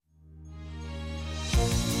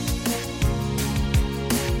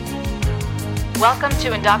Welcome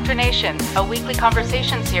to Indoctrination, a weekly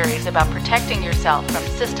conversation series about protecting yourself from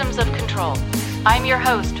systems of control. I'm your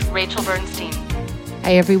host, Rachel Bernstein.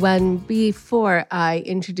 Hi, everyone. Before I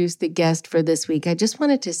introduce the guest for this week, I just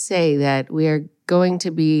wanted to say that we are going to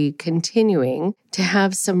be continuing to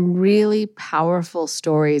have some really powerful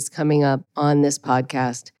stories coming up on this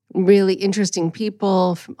podcast. Really interesting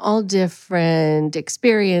people from all different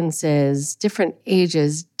experiences, different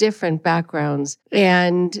ages, different backgrounds,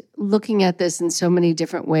 and looking at this in so many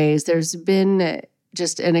different ways. There's been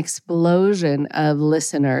just an explosion of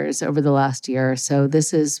listeners over the last year or so.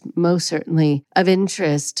 This is most certainly of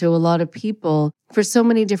interest to a lot of people for so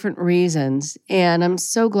many different reasons. And I'm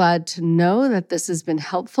so glad to know that this has been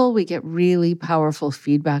helpful. We get really powerful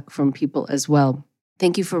feedback from people as well.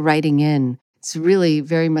 Thank you for writing in. It's really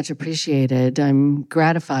very much appreciated. I'm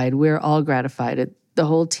gratified. We're all gratified. The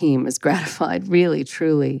whole team is gratified, really,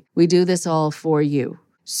 truly. We do this all for you.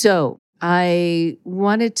 So I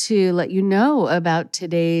wanted to let you know about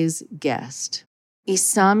today's guest.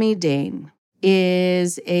 Isami Dane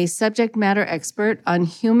is a subject matter expert on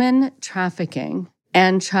human trafficking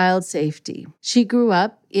and child safety. She grew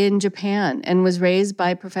up in Japan and was raised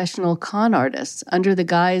by professional con artists under the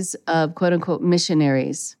guise of quote-unquote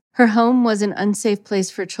missionaries. Her home was an unsafe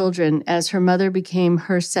place for children as her mother became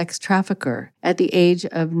her sex trafficker at the age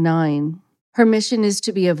of 9. Her mission is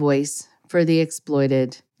to be a voice for the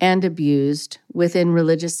exploited and abused within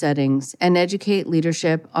religious settings and educate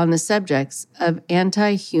leadership on the subjects of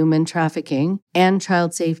anti-human trafficking and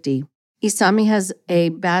child safety. Isami has a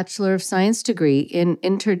Bachelor of Science degree in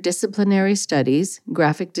interdisciplinary studies,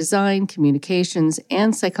 graphic design, communications,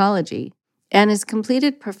 and psychology, and has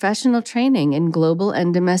completed professional training in global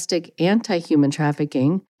and domestic anti-human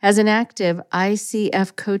trafficking, has an active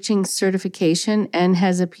ICF coaching certification, and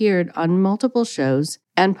has appeared on multiple shows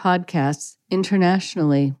and podcasts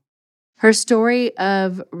internationally. Her story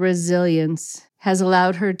of resilience has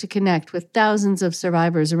allowed her to connect with thousands of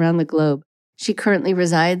survivors around the globe. She currently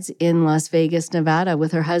resides in Las Vegas, Nevada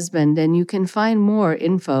with her husband, and you can find more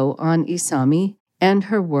info on Isami and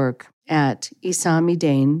her work at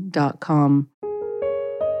isamidane.com.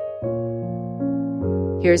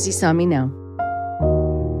 Here's Isami now.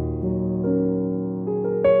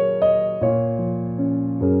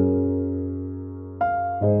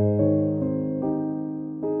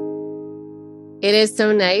 It is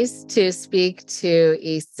so nice to speak to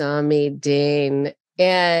Isami Dane,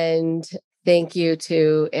 and thank you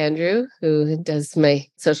to Andrew, who does my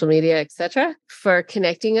social media, etc., for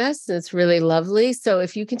connecting us. It's really lovely. So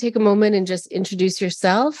if you can take a moment and just introduce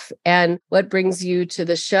yourself and what brings you to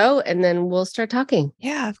the show, and then we'll start talking.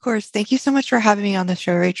 Yeah, of course. Thank you so much for having me on the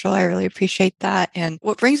show, Rachel. I really appreciate that. And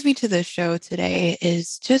what brings me to the show today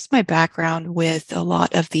is just my background with a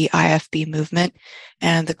lot of the IFB movement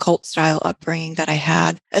and the cult style upbringing that I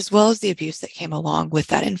had, as well as the abuse that came along with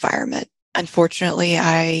that environment. Unfortunately,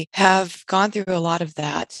 I have gone through a lot of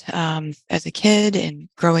that as a kid and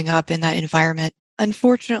growing up in that environment.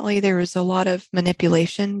 Unfortunately, there was a lot of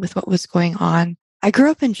manipulation with what was going on. I grew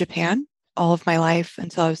up in Japan all of my life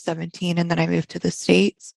until I was 17, and then I moved to the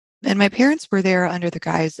States. And my parents were there under the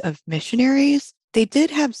guise of missionaries. They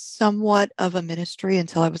did have somewhat of a ministry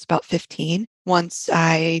until I was about 15. Once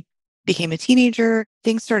I became a teenager,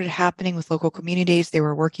 things started happening with local communities they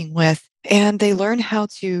were working with, and they learned how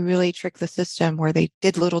to really trick the system where they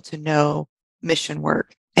did little to no mission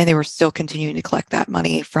work. And they were still continuing to collect that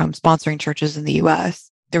money from sponsoring churches in the US.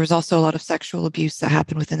 There was also a lot of sexual abuse that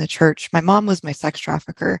happened within the church. My mom was my sex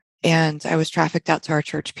trafficker, and I was trafficked out to our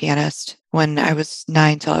church pianist when I was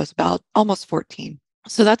 9 till I was about almost 14.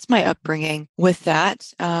 So that's my upbringing. With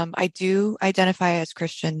that, I do identify as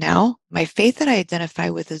Christian now. My faith that I identify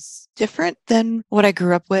with is different than what I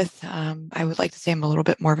grew up with. I would like to say I'm a little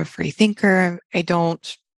bit more of a free thinker. I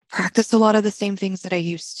don't practice a lot of the same things that I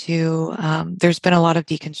used to. There's been a lot of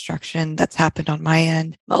deconstruction that's happened on my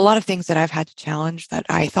end. A lot of things that I've had to challenge that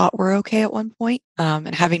I thought were okay at one point,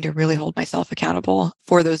 and having to really hold myself accountable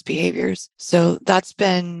for those behaviors. So that's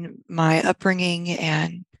been my upbringing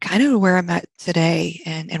and kind of where I'm at today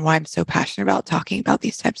and why I'm so passionate about talking about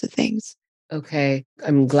these types of things. Okay.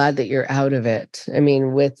 I'm glad that you're out of it. I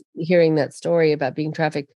mean, with hearing that story about being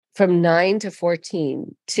trafficked from 9 to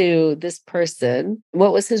 14 to this person,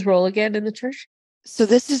 what was his role again in the church? So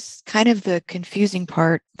this is kind of the confusing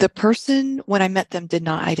part. The person, when I met them, did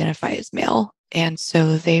not identify as male. And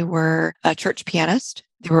so they were a church pianist.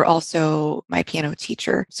 They were also my piano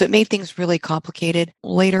teacher. So it made things really complicated.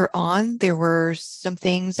 Later on, there were some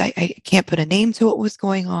things, I can't put a name to what was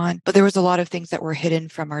going on, but there was a lot of things that were hidden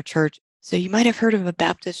from our church. So you might have heard of a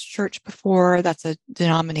Baptist church before. That's a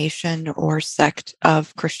denomination or sect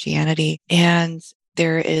of Christianity. And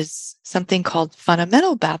there is something called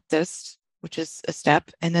Fundamental Baptist, which is a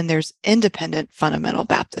step. And then there's Independent Fundamental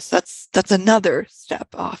Baptist. That's another step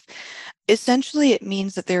off. Essentially, it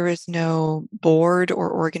means that there is no board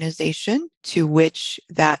or organization to which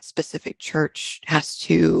that specific church has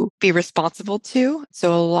to be responsible to.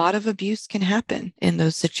 So a lot of abuse can happen in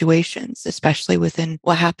those situations, especially within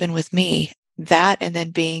what happened with me. That and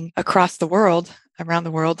then being across the world, around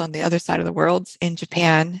the world, on the other side of the world in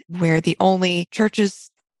Japan, where the only churches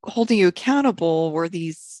holding you accountable were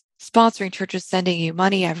these sponsoring churches sending you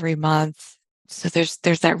money every month. So there's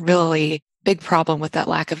that really big problem with that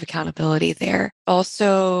lack of accountability there.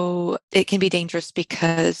 Also, it can be dangerous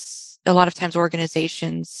because a lot of times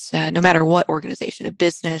organizations, no matter what organization, a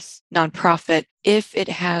business, nonprofit, if it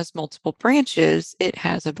has multiple branches, it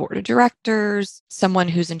has a board of directors, someone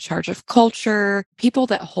who's in charge of culture, people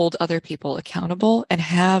that hold other people accountable and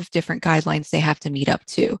have different guidelines they have to meet up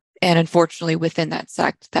to. And unfortunately, within that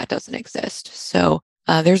sect, that doesn't exist. So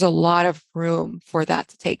there's a lot of room for that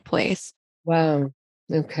to take place. Wow.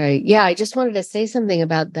 Okay. Yeah, I just wanted to say something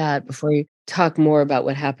about that before you talk more about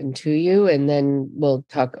what happened to you. And then we'll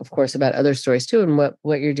talk, of course, about other stories too and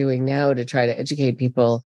what you're doing now to try to educate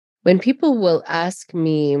people. When people will ask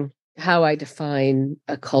me how I define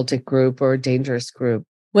a cultic group or a dangerous group,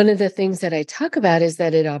 one of the things that I talk about is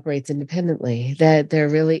that it operates independently, that there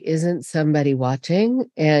really isn't somebody watching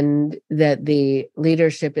and that the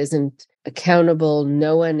leadership isn't accountable.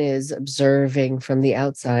 No one is observing from the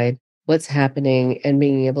outside what's happening and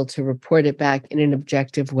being able to report it back in an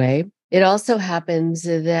objective way. It also happens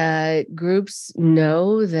that groups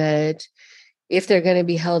know that if they're going to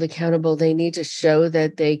be held accountable, they need to show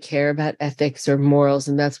that they care about ethics or morals.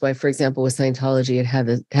 And that's why, for example, with Scientology, it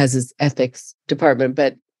has its ethics department,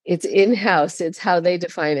 but it's in-house. It's how they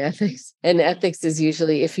define ethics. And ethics is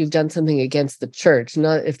usually if you've done something against the church,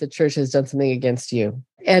 not if the church has done something against you.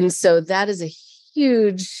 And so that is a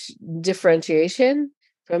huge differentiation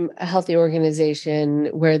from a healthy organization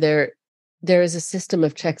where there is a system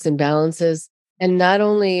of checks and balances. And not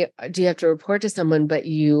only do you have to report to someone, but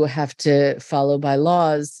you have to follow by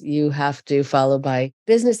laws, you have to follow by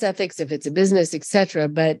business ethics if it's a business, et cetera.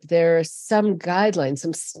 But there are some guidelines,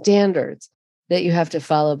 some standards that you have to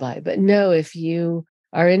follow by. But no, if you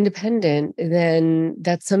are independent, then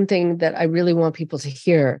that's something that I really want people to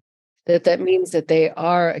hear, that means that they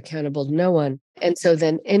are accountable to no one. And so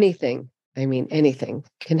then anything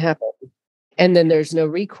can happen. And then there's no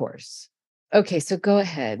recourse. Okay, so go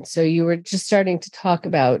ahead. So you were just starting to talk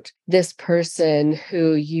about this person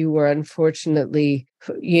who you were unfortunately,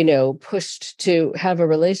 pushed to have a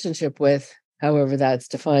relationship with, however that's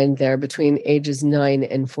defined there, between ages 9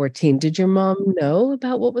 and 14. Did your mom know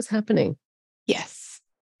about what was happening? Yes.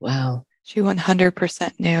 Wow. She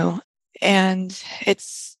 100% knew. And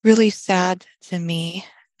it's really sad to me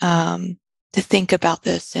to think about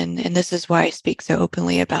this, and this is why I speak so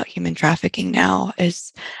openly about human trafficking now,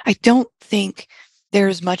 is I don't think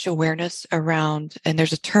there's much awareness around, and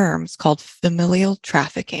there's a term, it's called familial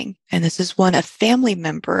trafficking. And this is when a family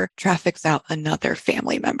member traffics out another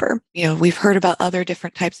family member. We've heard about other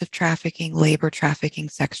different types of trafficking, labor trafficking,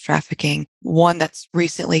 sex trafficking. One that's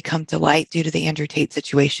recently come to light due to the Andrew Tate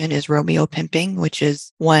situation is Romeo pimping, which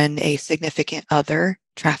is when a significant other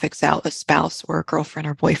traffics out a spouse or a girlfriend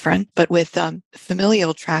or boyfriend. But with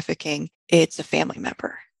familial trafficking, it's a family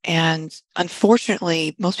member. And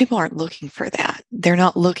unfortunately, most people aren't looking for that. They're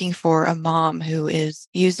not looking for a mom who is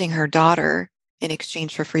using her daughter in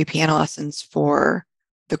exchange for free piano lessons for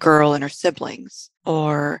the girl and her siblings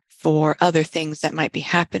or for other things that might be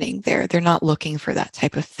happening there. They're not looking for that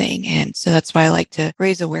type of thing. And so that's why I like to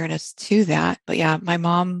raise awareness to that. But yeah, my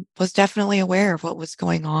mom was definitely aware of what was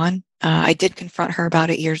going on. I did confront her about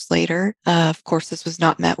it years later. Of course, this was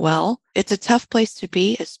not met well. It's a tough place to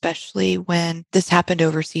be, especially when this happened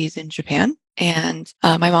overseas in Japan. And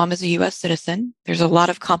my mom is a U.S. citizen. There's a lot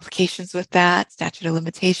of complications with that, statute of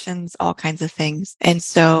limitations, all kinds of things. And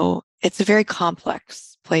so it's a very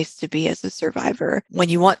complex place to be as a survivor when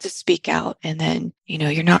you want to speak out and then,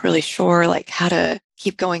 you're not really sure how to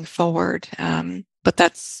keep going forward. But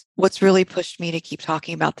that's what's really pushed me to keep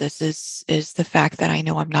talking about this is the fact that I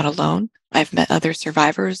know I'm not alone. I've met other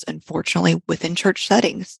survivors, unfortunately, within church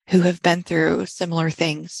settings who have been through similar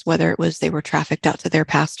things, whether it was they were trafficked out to their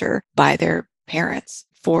pastor by their parents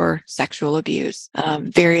for sexual abuse,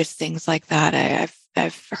 various things like that.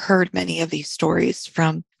 I've heard many of these stories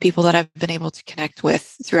from people that I've been able to connect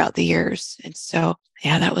with throughout the years. And so,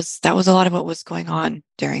 yeah, that was a lot of what was going on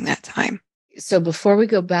during that time. So before we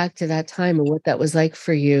go back to that time and what that was like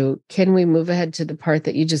for you, can we move ahead to the part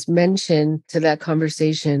that you just mentioned, to that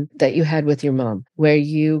conversation that you had with your mom, where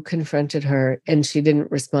you confronted her and she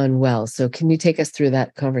didn't respond well? So can you take us through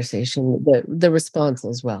that conversation, the response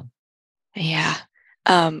as well? Yeah.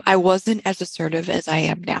 I wasn't as assertive as I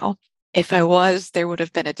am now. If I was, there would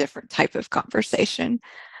have been a different type of conversation.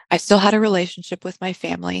 I still had a relationship with my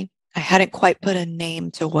family. I hadn't quite put a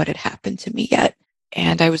name to what had happened to me yet.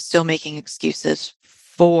 And I was still making excuses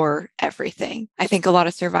for everything. I think a lot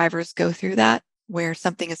of survivors go through that, where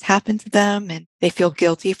something has happened to them and they feel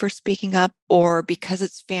guilty for speaking up, or because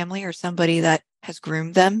it's family or somebody that has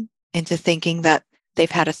groomed them into thinking that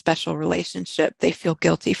they've had a special relationship, they feel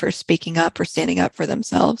guilty for speaking up or standing up for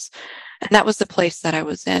themselves. And that was the place that I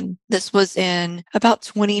was in. This was in about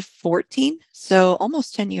 2014, so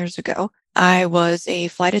almost 10 years ago. I was a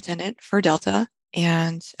flight attendant for Delta,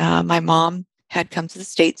 and my mom had come to the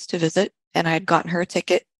States to visit, and I had gotten her a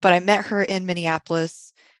ticket, but I met her in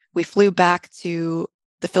Minneapolis. We flew back to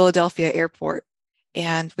the Philadelphia airport,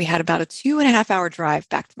 and we had about a 2.5 hour drive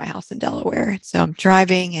back to my house in Delaware. So I'm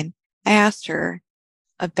driving, and I asked her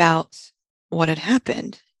about what had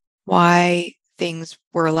happened, why things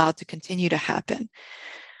were allowed to continue to happen.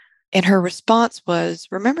 And her response was,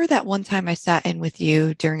 "Remember that one time I sat in with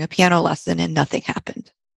you during a piano lesson and nothing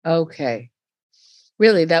happened?" Okay.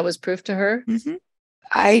 Really, that was proof to her? Mm-hmm.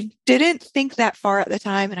 I didn't think that far at the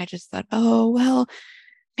time. And I just thought, oh, well,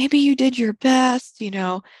 maybe you did your best,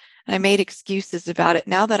 And I made excuses about it.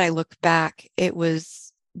 Now that I look back, it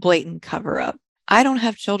was blatant cover up. I don't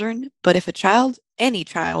have children, but if any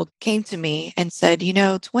child came to me and said,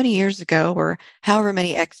 20 years ago or however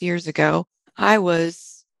many X years ago, I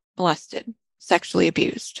was molested, sexually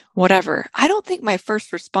abused, whatever, I don't think my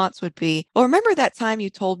first response would be, well, remember that time you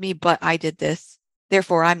told me, but I did this,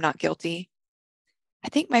 therefore I'm not guilty. I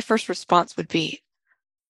think my first response would be,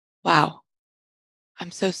 wow,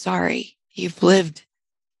 I'm so sorry. You've lived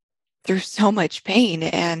through so much pain,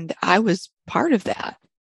 and I was part of that.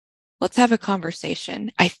 Let's have a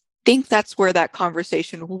conversation. I think that's where that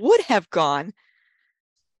conversation would have gone,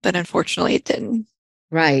 but unfortunately it didn't.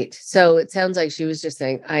 Right. So it sounds like she was just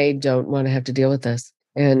saying, I don't want to have to deal with this.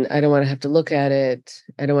 And I don't want to have to look at it.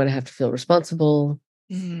 I don't want to have to feel responsible.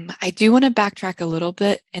 I do want to backtrack a little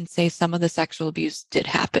bit and say some of the sexual abuse did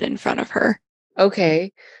happen in front of her.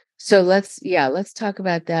 Okay. So let's talk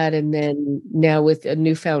about that. And then now with a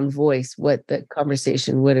newfound voice, what the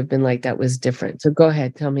conversation would have been like that was different. So go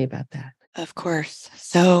ahead. Tell me about that. Of course.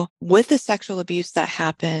 So with the sexual abuse that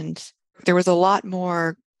happened, there was a lot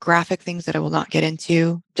more graphic things that I will not get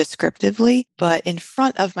into descriptively, but in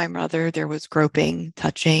front of my mother, there was groping,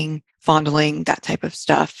 touching, fondling, that type of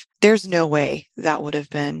stuff. There's no way that would have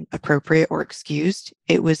been appropriate or excused.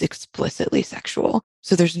 It was explicitly sexual.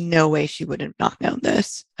 So there's no way she would have not known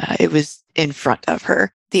this. It was in front of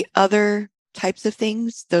her. The other types of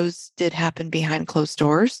things, those did happen behind closed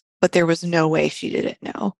doors, but there was no way she didn't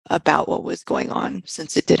know about what was going on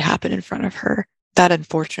since it did happen in front of her. That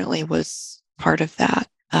unfortunately was part of that.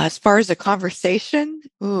 As far as a conversation,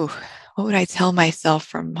 what would I tell myself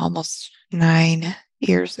from almost 9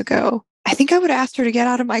 years ago? I think I would have asked her to get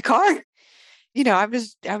out of my car. I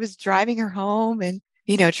was driving her home and,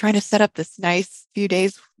 trying to set up this nice few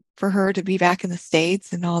days for her to be back in the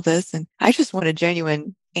States and all this. And I just wanted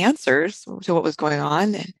genuine answers to what was going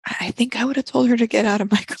on. And I think I would have told her to get out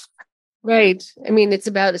of my car. Right. I mean, it's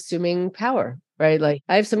about assuming power, right? Like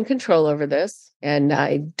I have some control over this and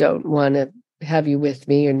I don't want to have you with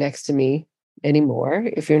me or next to me anymore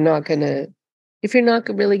if you're not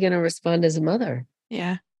really going to respond as a mother.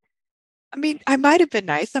 Yeah. I mean, I might have been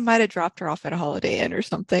nice. I might have dropped her off at a Holiday Inn or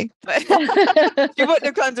something, but she wouldn't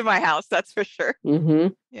have come to my house. That's for sure.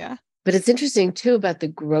 Mm-hmm. Yeah. But it's interesting too about the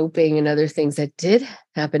groping and other things that did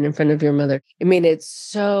happen in front of your mother. I mean, it's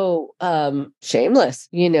so shameless,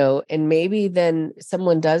 and maybe then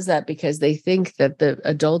someone does that because they think that the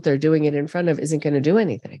adult they're doing it in front of isn't going to do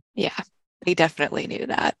anything. Yeah. They definitely knew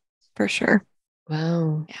that for sure.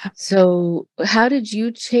 Wow. Yeah. So how did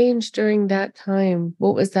you change during that time?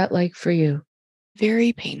 What was that like for you?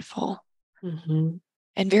 Very painful Mm-hmm.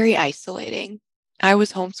 and very isolating. I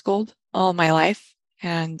was homeschooled all my life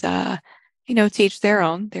and, to each their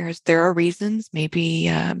own. There are reasons.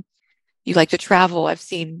 Maybe you like to travel. I've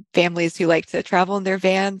seen families who like to travel in their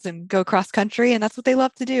vans and go cross country, and that's what they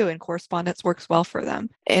love to do. And correspondence works well for them.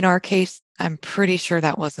 In our case, I'm pretty sure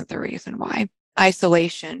that wasn't the reason why.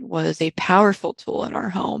 Isolation was a powerful tool in our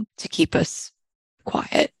home to keep us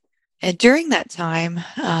quiet. And during that time,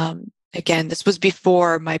 again, this was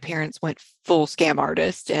before my parents went full scam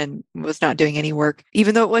artist and was not doing any work,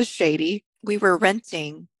 even though it was shady. We were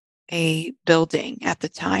renting a building at the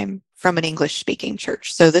time from an English-speaking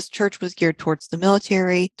church. So this church was geared towards the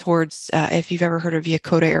military, towards, if you've ever heard of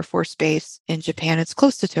Yokota Air Force Base in Japan, it's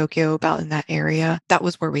close to Tokyo, about in that area. That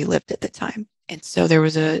was where we lived at the time. And so there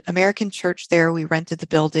was an American church there. We rented the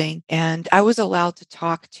building, and I was allowed to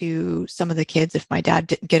talk to some of the kids if my dad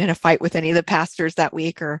didn't get in a fight with any of the pastors that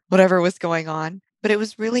week or whatever was going on. But it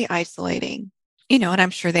was really isolating, and I'm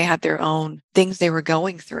sure they had their own things they were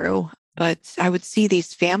going through. But I would see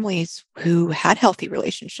these families who had healthy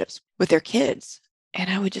relationships with their kids. And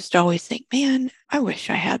I would just always think, man, I wish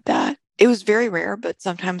I had that. It was very rare, but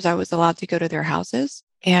sometimes I was allowed to go to their houses.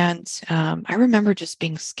 And I remember just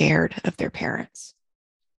being scared of their parents,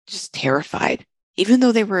 just terrified, even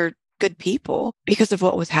though they were good people, because of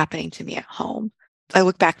what was happening to me at home. I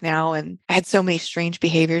look back now and I had so many strange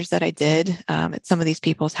behaviors that I did at some of these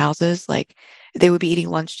people's houses. Like they would be eating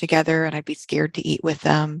lunch together and I'd be scared to eat with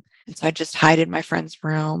them. And so I'd just hide in my friend's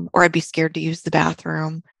room, or I'd be scared to use the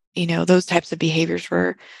bathroom. Those types of behaviors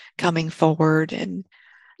were coming forward. And,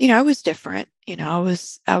 I was different. I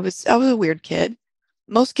was a weird kid.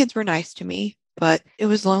 Most kids were nice to me, but it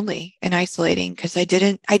was lonely and isolating because I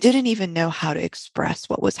didn't even know how to express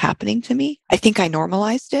what was happening to me. I think I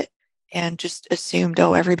normalized it and just assumed,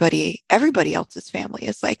 oh, everybody else's family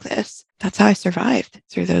is like this. That's how I survived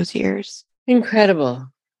through those years. Incredible.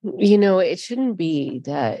 It shouldn't be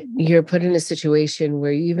that you're put in a situation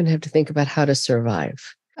where you even have to think about how to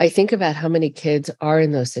survive. I think about how many kids are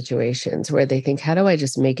in those situations where they think, how do I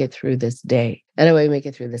just make it through this day? How do I make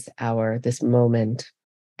it through this hour, this moment?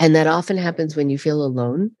 And that often happens when you feel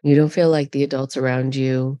alone. You don't feel like the adults around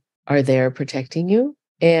you are there protecting you.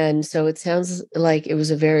 And so it sounds like it was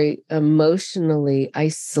a very emotionally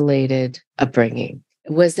isolated upbringing.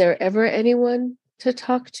 Was there ever anyone to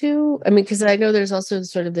talk to? I mean, because I know there's also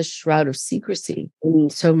sort of this shroud of secrecy in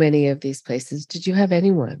so many of these places. Did you have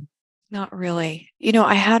anyone? Not really.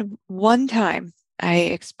 I had one time I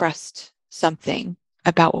expressed something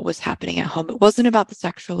about what was happening at home. It wasn't about the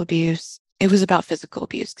sexual abuse. It was about physical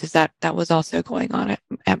abuse because that was also going on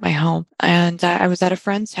at my home. And I was at a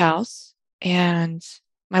friend's house and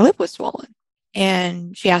my lip was swollen.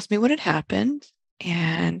 And she asked me what had happened.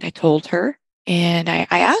 And I told her. And I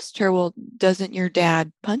asked her, well, doesn't your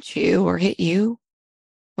dad punch you or hit you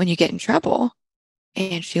when you get in trouble?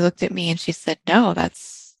 And she looked at me and she said, no,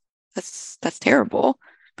 that's terrible.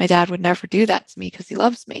 My dad would never do that to me because he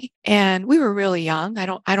loves me. And we were really young. I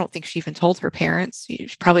don't think she even told her parents. She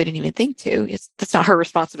probably didn't even think to. That's not her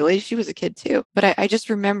responsibility. She was a kid too. But I just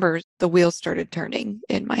remember the wheels started turning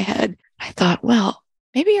in my head. I thought, well,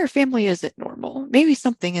 maybe our family isn't normal. Maybe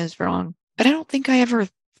something is wrong. But I don't think I ever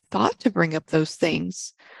thought to bring up those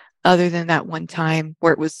things other than that one time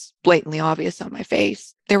where it was blatantly obvious on my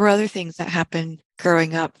face. There were other things that happened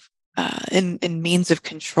growing up in means of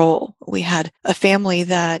control. We had a family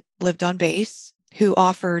that lived on base who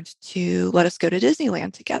offered to let us go to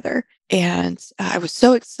Disneyland together. And I was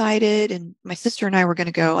so excited. And my sister and I were going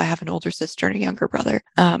to go. I have an older sister and a younger brother.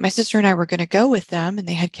 My sister and I were going to go with them, and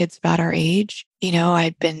they had kids about our age.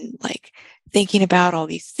 I'd been like thinking about all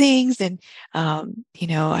these things, and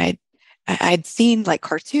I'd seen like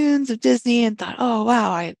cartoons of Disney and thought, oh,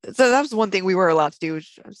 wow. So that was one thing we were allowed to do,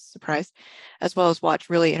 which I was surprised, as well as watch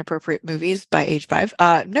really inappropriate movies by age 5.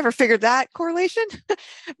 Never figured that correlation,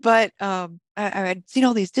 but I'd seen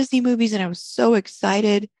all these Disney movies and I was so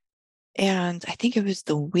excited. And I think it was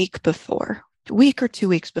the week or 2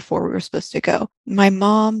 weeks before we were supposed to go, my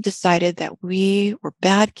mom decided that we were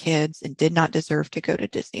bad kids and did not deserve to go to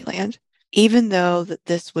Disneyland, even though that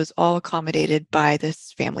this was all accommodated by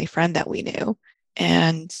this family friend that we knew.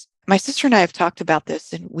 And my sister and I have talked about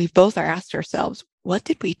this, and we've both asked ourselves, what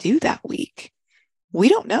did we do that week? We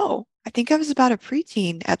don't know. I think I was about a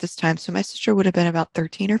preteen at this time. So my sister would have been about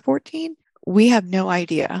 13 or 14. We have no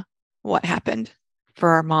idea what happened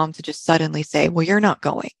for our mom to just suddenly say, well, you're not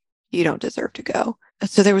going. You don't deserve to go.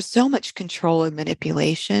 So there was so much control and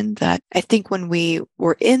manipulation that I think when we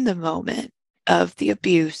were in the moment of the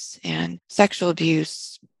abuse and sexual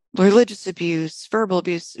abuse, religious abuse, verbal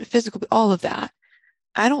abuse, physical, all of that,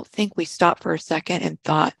 I don't think we stopped for a second and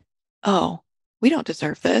thought, oh, we don't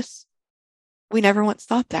deserve this. We never once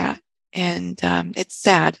thought that. And it's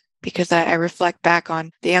sad because I reflect back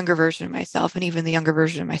on the younger version of myself and even the younger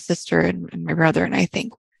version of my sister and my brother. And I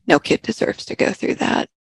think no kid deserves to go through that.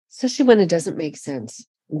 Especially when it doesn't make sense.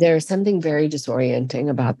 There's something very disorienting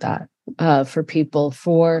about that for people,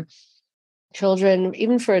 for children,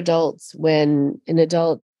 even for adults, when an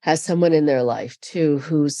adult has someone in their life too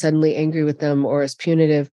who's suddenly angry with them or is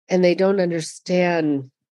punitive, and they don't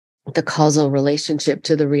understand the causal relationship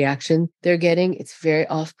to the reaction they're getting, it's very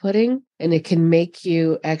off-putting, and it can make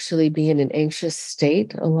you actually be in an anxious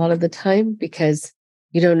state a lot of the time because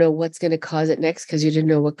you don't know what's going to cause it next because you didn't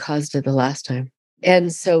know what caused it the last time.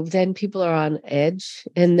 And so then people are on edge,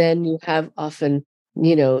 and then you have often,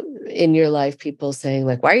 in your life, people saying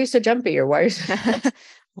like, why are you so jumpy? Or why are you so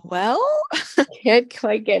Well, can't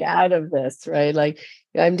quite get out of this, right? Like,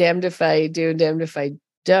 I'm damned if I do, damned if I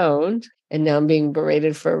don't. And now I'm being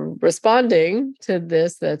berated for responding to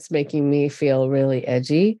this that's making me feel really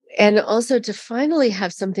edgy. And also to finally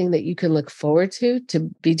have something that you can look forward to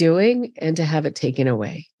be doing and to have it taken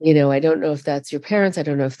away. I don't know if that's your parents. I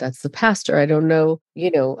don't know if that's the pastor. I don't know,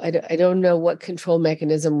 I don't know what control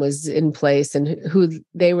mechanism was in place and who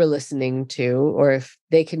they were listening to, or if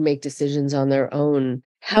they can make decisions on their own.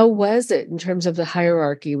 How was it in terms of the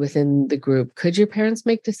hierarchy within the group? Could your parents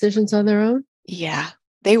make decisions on their own? yeah,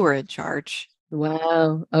 they were in charge.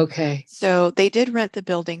 Wow. Okay. So they did rent the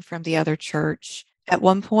building from the other church. At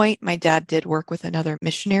one point, my dad did work with another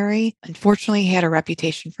missionary. Unfortunately, he had a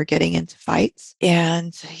reputation for getting into fights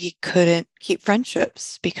and he couldn't keep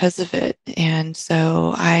friendships because of it. And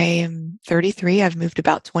so I am 33. I've moved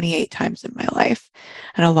about 28 times in my life,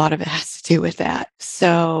 and a lot of it has to do with that.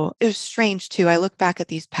 So it was strange too. I look back at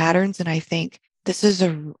these patterns and I think this is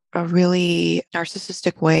a really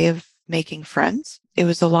narcissistic way of making friends. It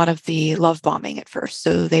was a lot of the love bombing at first.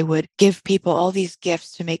 So they would give people all these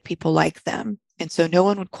gifts to make people like them. And so no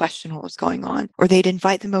one would question what was going on. Or they'd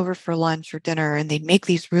invite them over for lunch or dinner, and they'd make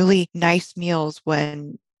these really nice meals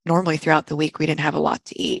when normally throughout the week we didn't have a lot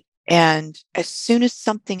to eat. And as soon as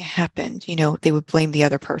something happened, they would blame the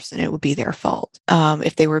other person. It would be their fault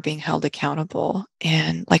if they were being held accountable.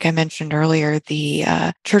 And like I mentioned earlier,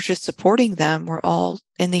 the churches supporting them were all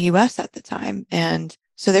in the US at the time. And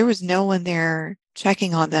so there was no one there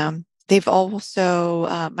checking on them. They've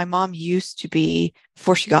also, my mom used to be,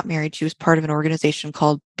 before she got married, she was part of an organization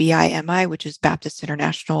called BIMI, which is Baptist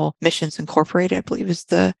International Missions Incorporated, I believe is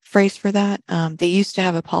the phrase for that. They used to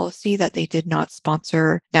have a policy that they did not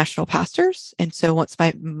sponsor national pastors. And so once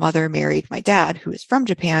my mother married my dad, who is from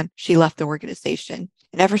Japan, she left the organization.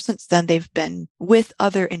 And ever since then, they've been with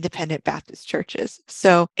other independent Baptist churches.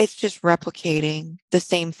 So it's just replicating the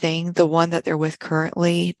same thing. The one that they're with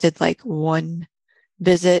currently did like one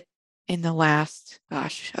visit in the last,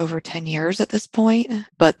 over 10 years at this point.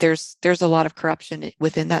 But there's a lot of corruption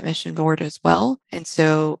within that mission board as well. And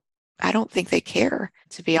so I don't think they care,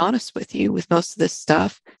 to be honest with you, with most of this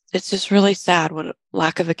stuff. It's just really sad what a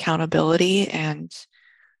lack of accountability and,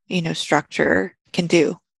 structure can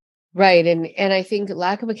do. Right. And I think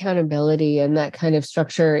lack of accountability and that kind of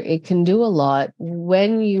structure, it can do a lot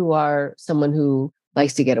when you are someone who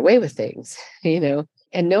likes to get away with things, and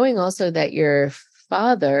knowing also that your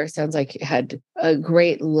father sounds like had a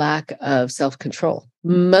great lack of self-control.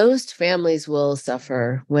 Most families will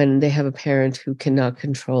suffer when they have a parent who cannot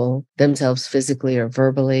control themselves physically or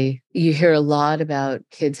verbally. You hear a lot about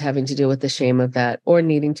kids having to deal with the shame of that, or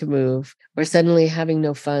needing to move, or suddenly having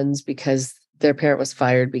no funds because their parent was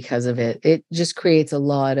fired because of it. It just creates a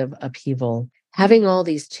lot of upheaval. Having all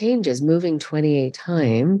these changes, moving 28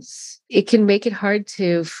 times, it can make it hard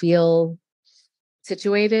to feel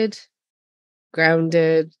situated,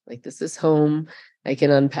 grounded, like this is home, I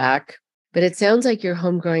can unpack. But it sounds like your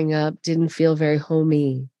home growing up didn't feel very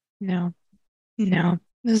homey. No. It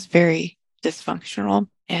was very dysfunctional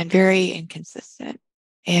and very inconsistent.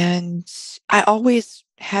 And I always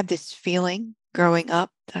had this feeling growing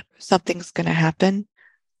up that something's going to happen,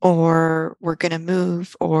 or we're going to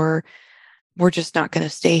move, or we're just not going to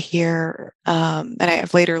stay here. And I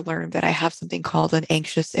have later learned that I have something called an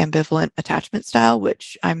anxious ambivalent attachment style,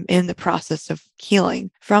 which I'm in the process of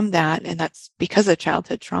healing from that. And that's because of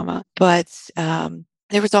childhood trauma. But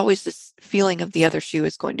there was always this feeling of the other shoe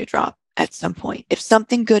is going to drop at some point. If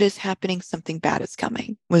something good is happening, something bad is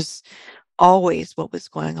coming, was always what was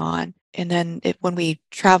going on. And then when we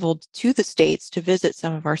traveled to the States to visit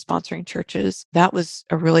some of our sponsoring churches, that was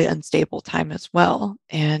a really unstable time as well.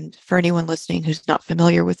 And for anyone listening who's not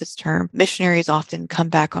familiar with this term, missionaries often come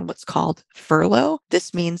back on what's called furlough.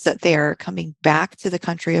 This means that they are coming back to the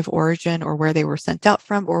country of origin, or where they were sent out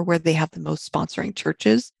from, or where they have the most sponsoring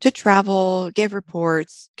churches, to travel, give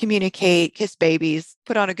reports, communicate, kiss babies,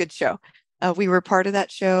 put on a good show. We were part of that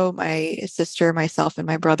show. My sister, myself, and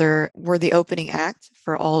my brother were the opening act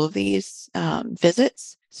for all of these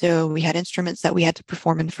visits. So we had instruments that we had to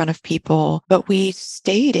perform in front of people, but we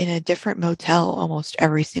stayed in a different motel almost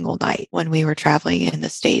every single night when we were traveling in the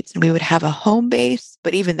States. And we would have a home base,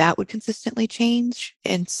 but even that would consistently change.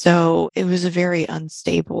 And so it was a very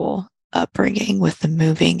unstable upbringing with the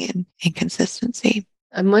moving and inconsistency.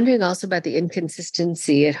 I'm wondering also about the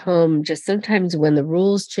inconsistency at home. Just sometimes when the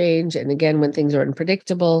rules change, and again, when things are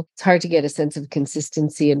unpredictable, it's hard to get a sense of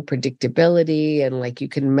consistency and predictability. And like you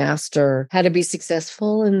can master how to be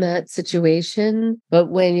successful in that situation. But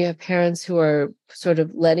when you have parents who are sort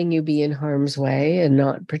of letting you be in harm's way and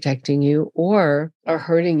not protecting you or are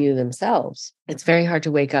hurting you themselves, it's very hard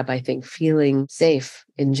to wake up, I think, feeling safe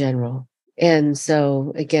in general. And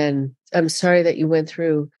so, again, I'm sorry that you went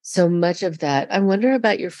through so much of that. I wonder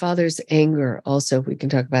about your father's anger also, if we can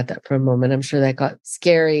talk about that for a moment. I'm sure that got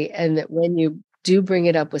scary. And that when you do bring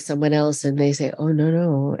it up with someone else and they say, oh,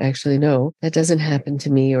 no, actually, no, that doesn't happen to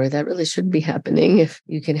me, or that really shouldn't be happening if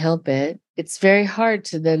you can help it. It's very hard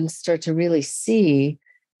to then start to really see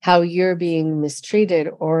how you're being mistreated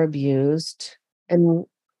or abused and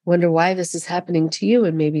wonder why this is happening to you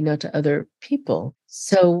and maybe not to other people.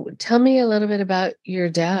 So tell me a little bit about your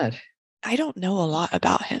dad. I don't know a lot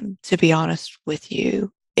about him, to be honest with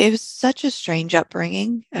you. It was such a strange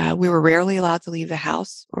upbringing. We were rarely allowed to leave the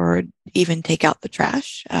house or even take out the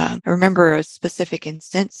trash. I remember a specific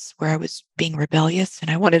instance where I was being rebellious and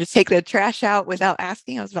I wanted to take the trash out without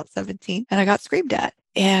asking. I was about 17 and I got screamed at.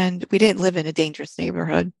 And we didn't live in a dangerous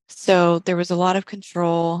neighborhood. So there was a lot of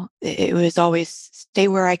control. It was always stay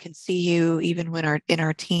where I can see you, even when in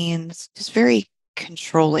our teens, just very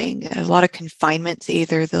controlling, a lot of confinement to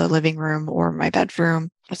either the living room or my bedroom.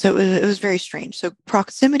 So it was very strange. So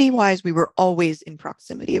proximity wise, we were always in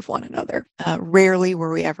proximity of one another. Rarely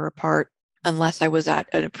were we ever apart unless I was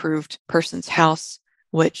at an approved person's house,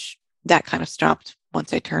 which that kind of stopped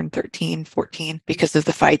once I turned 13, 14 because of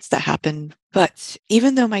the fights that happened. But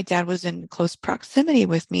even though my dad was in close proximity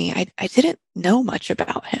with me, I didn't know much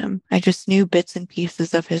about him. I just knew bits and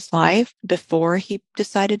pieces of his life before he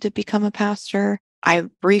decided to become a pastor. I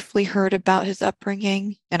briefly heard about his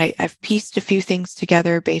upbringing, and I've pieced a few things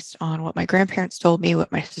together based on what my grandparents told me,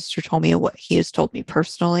 what my sister told me, and what he has told me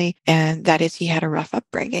personally. And that is he had a rough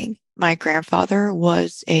upbringing. My grandfather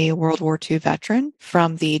was a World War II veteran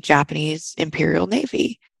from the Japanese Imperial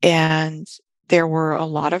Navy. And there were a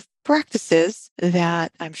lot of practices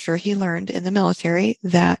that I'm sure he learned in the military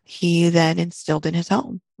that he then instilled in his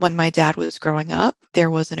home. When my dad was growing up,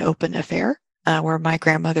 there was an open affair where my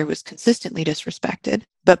grandmother was consistently disrespected.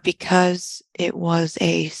 But because it was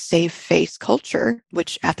a safe face culture,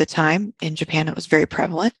 which at the time in Japan, it was very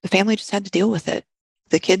prevalent, the family just had to deal with it.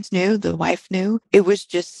 The kids knew, the wife knew. It was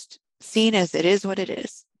just seen as it is what it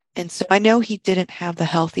is. And so I know he didn't have the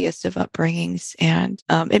healthiest of upbringings. And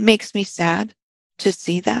it makes me sad to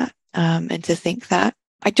see that and to think that.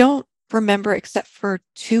 I don't remember, except for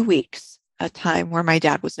 2 weeks, a time where my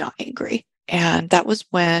dad was not angry. And that was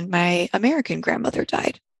when my American grandmother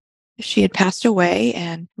died. She had passed away,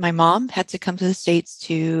 and my mom had to come to the States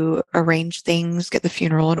to arrange things, get the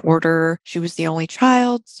funeral in order. She was the only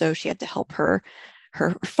child, so she had to help her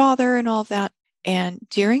father and all of that. And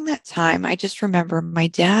during that time, I just remember my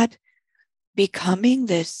dad becoming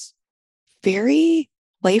this very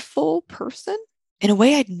playful person in a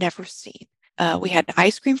way I'd never seen. We had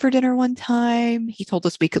ice cream for dinner one time. He told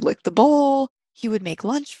us we could lick the bowl. He would make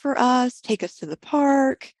lunch for us, take us to the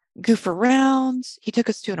park, goof around. He took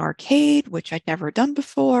us to an arcade, which I'd never done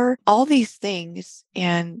before, all these things.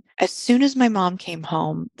 And as soon as my mom came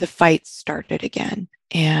home, the fights started again.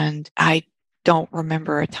 And I don't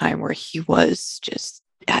remember a time where he was just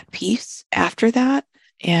at peace after that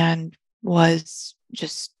and was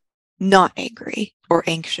just not angry or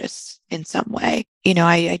anxious in some way. You know,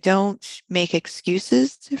 I don't make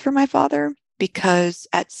excuses for my father because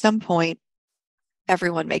at some point,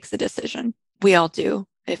 everyone makes a decision. We all do.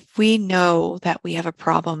 If we know that we have a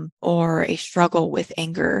problem or a struggle with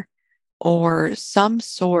anger or some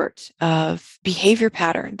sort of behavior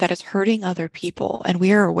pattern that is hurting other people, and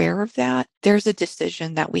we are aware of that, there's a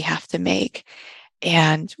decision that we have to make.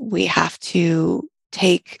 And we have to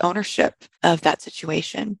take ownership of that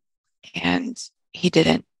situation. And he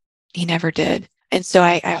didn't. He never did. And so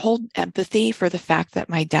I hold empathy for the fact that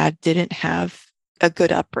my dad didn't have a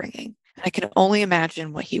good upbringing. I can only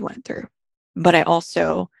imagine what he went through. But I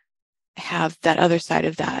also have that other side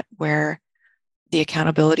of that where the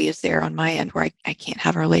accountability is there on my end, where I can't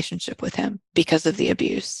have a relationship with him because of the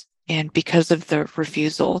abuse and because of the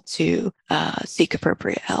refusal to seek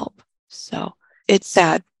appropriate help. So it's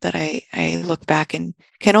sad that I look back and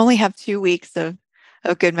can only have 2 weeks of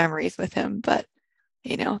good memories with him. But,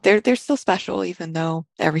 you know, they're still special, even though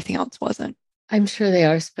everything else wasn't. I'm sure they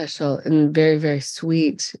are special and very, very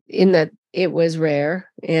sweet in that it was rare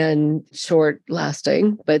and short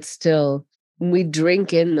lasting, but still we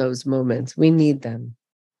drink in those moments. We need them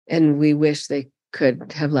and we wish they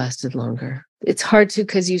could have lasted longer. it's hard to,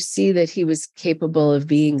 because you see that he was capable of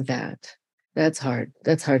being that. That's hard.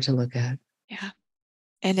 That's hard to look at. Yeah.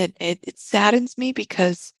 And it saddens me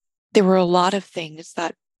because there were a lot of things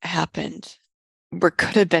that happened where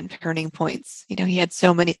could have been turning points. He had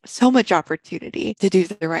so much opportunity to do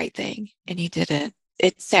the right thing and he didn't.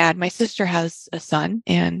 It's sad. My sister has a son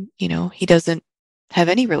and, he doesn't have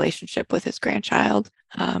any relationship with his grandchild.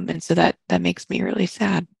 And so that makes me really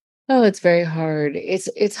sad. Oh, it's very hard.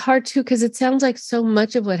 It's hard too, because it sounds like so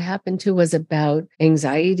much of what happened to was about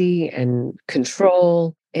anxiety and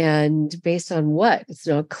control. And based on what? It's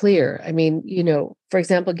not clear. I mean, for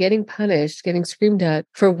example, getting punished, getting screamed at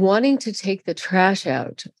for wanting to take the trash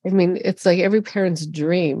out. I mean, it's like every parent's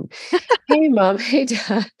dream. Hey, mom, hey,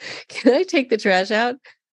 dad, can I take the trash out?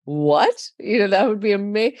 What? That would be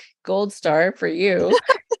a gold star for you.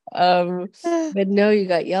 But no, you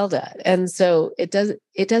got yelled at. And so it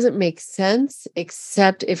doesn't make sense,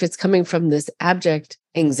 except if it's coming from this abject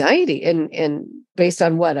anxiety and based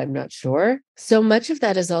on what, I'm not sure. So much of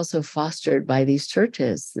that is also fostered by these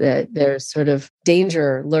churches, that there's sort of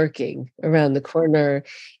danger lurking around the corner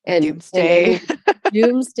and doomsday.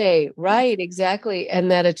 Doomsday, right, exactly.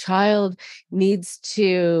 And that a child needs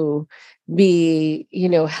to be,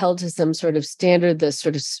 held to some sort of standard, the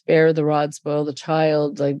sort of spare the rod, spoil the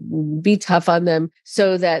child, like be tough on them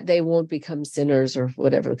so that they won't become sinners or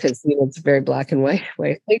whatever, because, it's a very black and white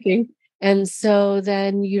way of thinking. And so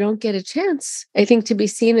then you don't get a chance, I think, to be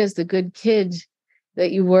seen as the good kid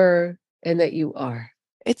that you were and that you are.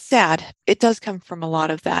 It's sad. It does come from a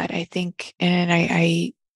lot of that, I think. And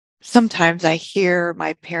I sometimes I hear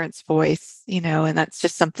my parents' voice, and that's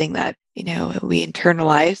just something that, we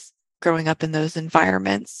internalize growing up in those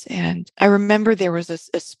environments. And I remember there was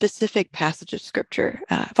a specific passage of scripture.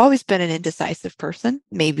 I've always been an indecisive person.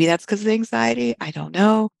 Maybe that's because of the anxiety. I don't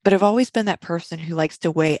know. But I've always been that person who likes to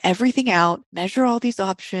weigh everything out, measure all these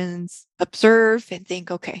options, observe and think,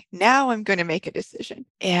 okay, now I'm going to make a decision.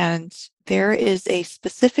 And there is a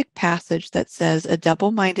specific passage that says a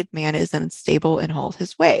double-minded man is unstable in all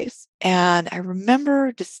his ways. And I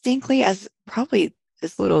remember distinctly, as probably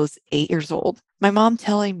as little as 8 years old, my mom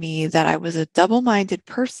telling me that I was a double-minded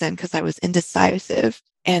person because I was indecisive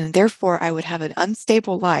and therefore I would have an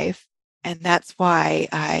unstable life. And that's why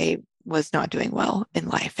I was not doing well in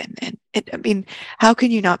life. I mean, how can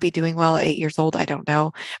you not be doing well at 8 years old? I don't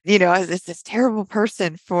know. I was this terrible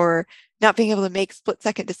person for not being able to make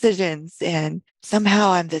split-second decisions. And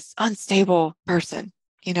somehow I'm this unstable person,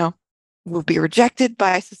 will be rejected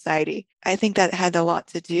by society. I think that had a lot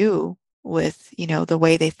to do with, the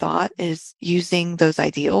way they thought, is using those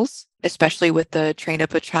ideals, especially with the train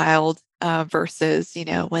up a child versus,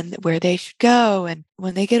 where they should go. And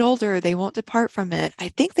when they get older, they won't depart from it. I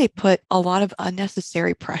think they put a lot of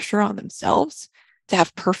unnecessary pressure on themselves to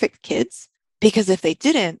have perfect kids, because if they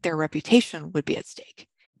didn't, their reputation would be at stake.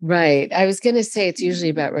 Right. I was going to say it's usually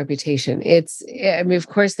about reputation. Of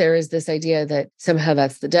course, there is this idea that somehow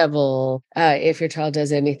that's the devil if your child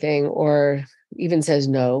does anything or even says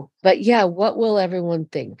no. But yeah, what will everyone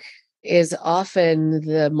think is often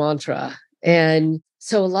the mantra. And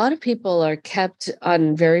so a lot of people are kept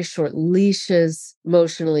on very short leashes,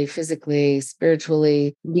 emotionally, physically,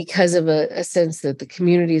 spiritually, because of a sense that the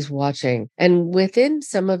community is watching. And within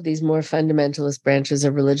some of these more fundamentalist branches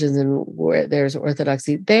of religions and where there's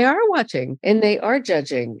orthodoxy, they are watching and they are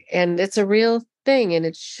judging. And it's a real thing, and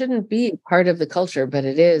it shouldn't be part of the culture, but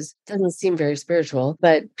it is. It doesn't seem very spiritual,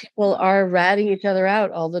 but people are ratting each other out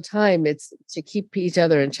all the time. It's to keep each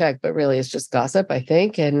other in check, but really it's just gossip, I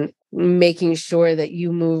think, and making sure that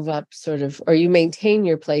you move up sort of, or you maintain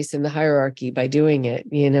your place in the hierarchy by doing it.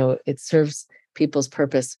 It serves people's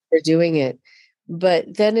purpose for doing it.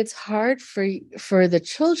 But then it's hard for the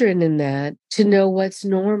children in that to know what's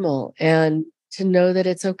normal and to know that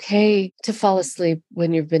it's okay to fall asleep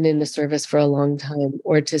when you've been in the service for a long time,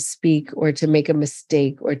 or to speak, or to make a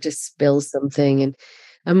mistake, or to spill something. And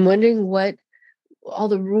I'm wondering what all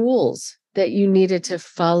the rules that you needed to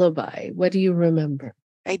follow by. What do you remember?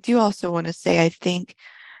 I do also want to say, I think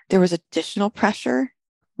there was additional pressure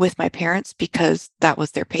with my parents because that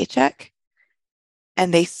was their paycheck.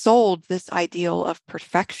 And they sold this ideal of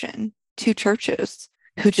perfection to churches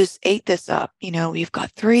who just ate this up. We've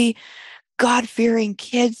got 3 God-fearing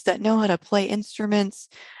kids that know how to play instruments.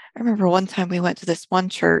 I remember one time we went to this one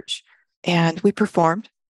church and we performed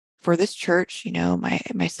for this church,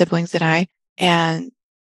 my siblings and I, and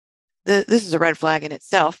this is a red flag in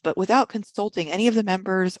itself, but without consulting any of the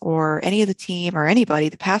members or any of the team or anybody,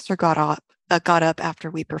 the pastor got up after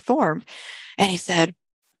we performed and he said,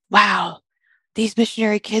 "Wow, these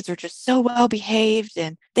missionary kids are just so well behaved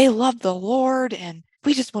and they love the Lord and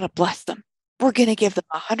we just want to bless them." we're going to give them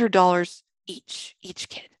 $100 each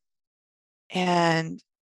kid. And,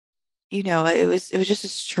 it was just a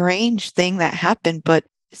strange thing that happened. But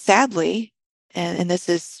sadly, and this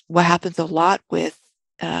is what happens a lot with,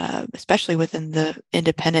 especially within the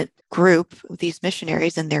independent group, these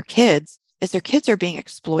missionaries and their kids, is their kids are being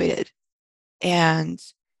exploited. And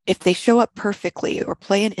if they show up perfectly or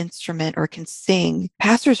play an instrument or can sing,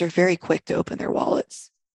 pastors are very quick to open their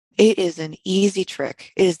wallets. It is an easy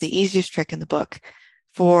trick. It is the easiest trick in the book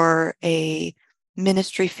for a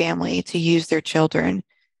ministry family to use their children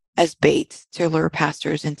as bait to lure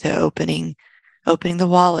pastors into opening the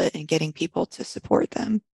wallet and getting people to support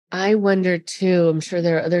them. I wonder too, I'm sure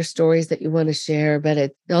there are other stories that you want to share, but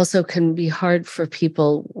it also can be hard for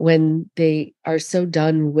people when they are so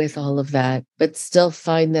done with all of that, but still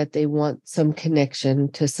find that they want some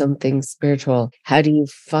connection to something spiritual. How do you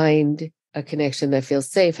find a connection that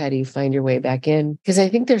feels safe? How do you find your way back in? Because I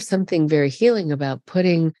think there's something very healing about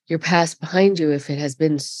putting your past behind you if it has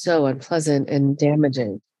been so unpleasant and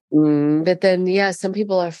damaging. But then, some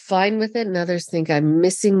people are fine with it and others think I'm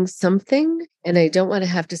missing something and I don't want to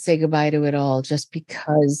have to say goodbye to it all just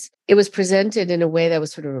because it was presented in a way that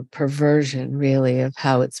was sort of a perversion, really, of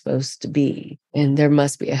how it's supposed to be. And there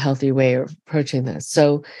must be a healthy way of approaching this.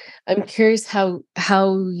 So I'm curious how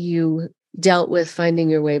you dealt with finding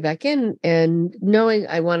your way back in and knowing,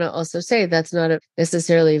 I want to also say that's not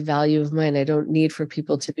necessarily a value of mine. I don't need for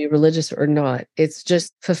people to be religious or not. It's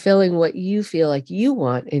just fulfilling what you feel like you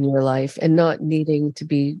want in your life and not needing to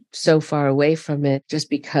be so far away from it just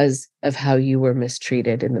because of how you were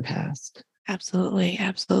mistreated in the past. Absolutely.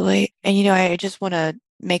 Absolutely. And, I just want to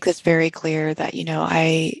make this very clear that,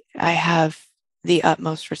 I have the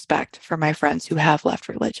utmost respect for my friends who have left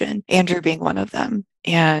religion, Andrew being one of them.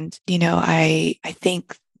 And, I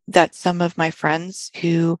think that some of my friends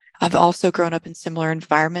who have also grown up in similar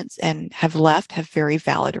environments and have left have very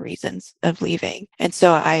valid reasons of leaving. And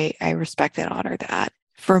so I respect and honor that.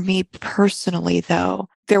 For me personally, though,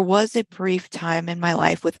 there was a brief time in my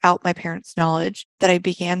life without my parents' knowledge that I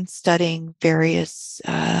began studying various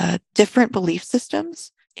different belief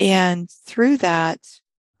systems. And through that,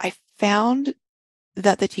 I found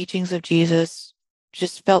that the teachings of Jesus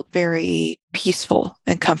just felt very peaceful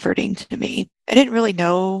and comforting to me. I didn't really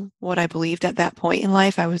know what I believed at that point in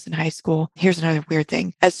life. I was in high school. Here's another weird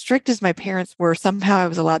thing. As strict as my parents were, somehow I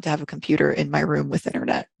was allowed to have a computer in my room with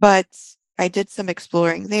internet. But I did some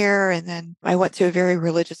exploring there. And then I went to a very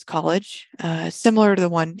religious college, similar to the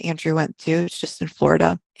one Andrew went to. It's just in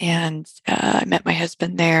Florida. And I met my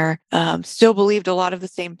husband there. Still believed a lot of the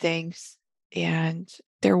same things. And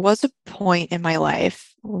there was a point in my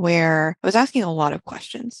life where I was asking a lot of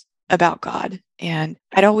questions about God. And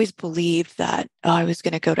I'd always believed that I was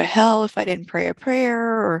going to go to hell if I didn't pray a prayer,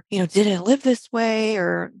 or, didn't live this way,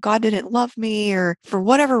 or God didn't love me, or for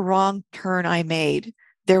whatever wrong turn I made,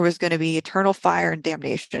 there was going to be eternal fire and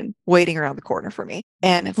damnation waiting around the corner for me.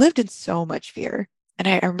 And I've lived in so much fear. And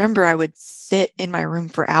I remember I would sit in my room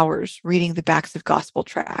for hours reading the backs of gospel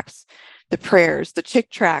tracts, the prayers, the chick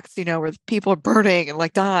tracts, where people are burning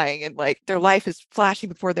and dying and their life is flashing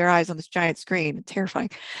before their eyes on this giant screen. Terrifying.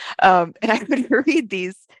 And I would read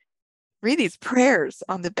these prayers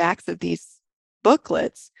on the backs of these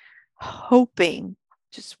booklets, hoping,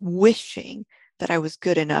 just wishing that I was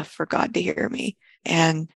good enough for God to hear me.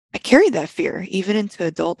 And I carried that fear even into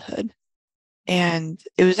adulthood. And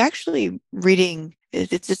it was actually reading,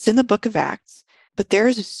 it's in the book of Acts, but there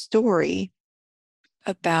is a story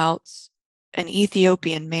about an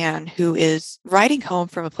Ethiopian man who is riding home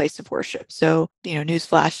from a place of worship. So,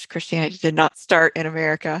 newsflash, Christianity did not start in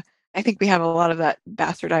America. I think we have a lot of that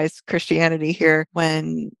bastardized Christianity here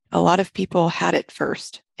when a lot of people had it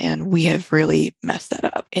first, and we have really messed that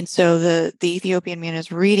up. And so the Ethiopian man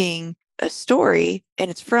is reading a story,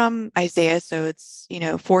 and it's from Isaiah. So it's,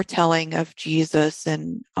 foretelling of Jesus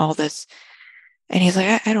and all this. And he's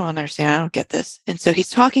like, I don't understand. I don't get this. And so he's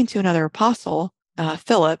talking to another apostle,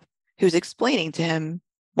 Philip, who's explaining to him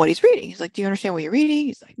what he's reading. He's like, do you understand what you're reading?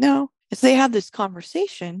 He's like, no. And so they have this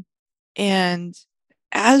conversation. And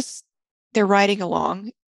as they're riding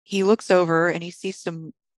along, he looks over and he sees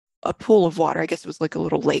a pool of water. I guess it was like a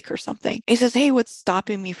little lake or something. He says, hey, what's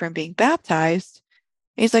stopping me from being baptized?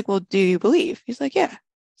 And he's like, well, do you believe? He's like, yeah.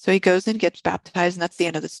 So he goes and gets baptized, and that's the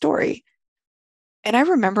end of the story. And I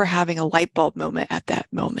remember having a light bulb moment at that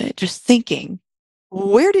moment, just thinking,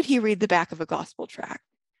 where did he read the back of a gospel tract?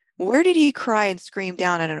 Where did he cry and scream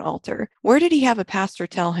down at an altar? Where did he have a pastor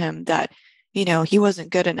tell him that, he wasn't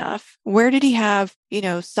good enough? Where did he have,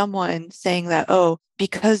 someone saying that, oh,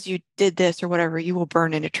 because you did this or whatever, you will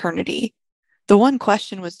burn in eternity? The one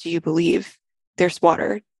question was, do you believe there's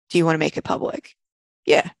water? Do you want to make it public?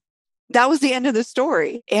 Yeah. That was the end of the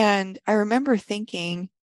story. And I remember thinking,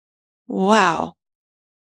 wow,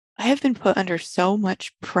 I have been put under so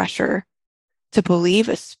much pressure to believe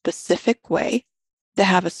a specific way, to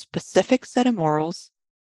have a specific set of morals,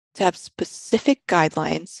 to have specific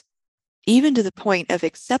guidelines, even to the point of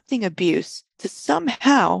accepting abuse to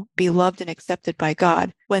somehow be loved and accepted by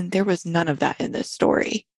God when there was none of that in this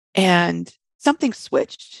story. And something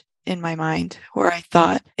switched in my mind where I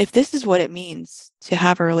thought, if this is what it means to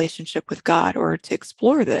have a relationship with God or to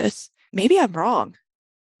explore this, maybe I'm wrong.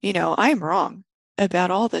 I'm wrong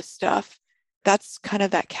about all this stuff. That's kind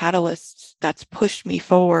of that catalyst that's pushed me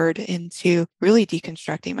forward into really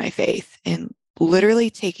deconstructing my faith and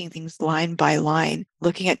literally taking things line by line,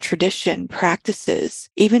 looking at tradition, practices,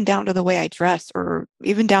 even down to the way I dress or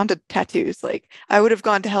even down to tattoos. Like I would have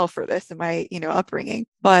gone to hell for this in my, upbringing,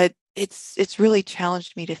 but it's really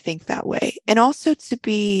challenged me to think that way and also to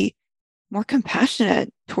be more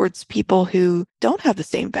compassionate towards people who don't have the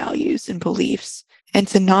same values and beliefs and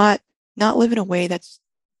to not live in a way that's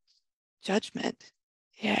judgment.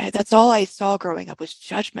 Yeah, that's all I saw growing up was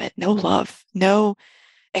judgment, no love, no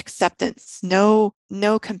acceptance, no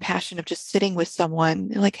compassion of just sitting with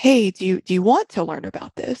someone like, hey, do you want to learn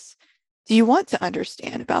about this? Do you want to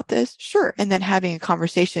understand about this? Sure. And then having a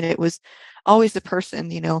conversation. It was always the person,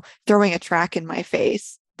 throwing a track in my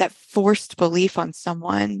face, that forced belief on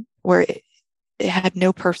someone where it had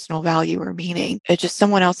no personal value or meaning. It's just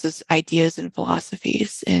someone else's ideas and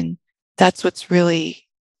philosophies. And that's what's really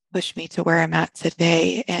pushed me to where I'm at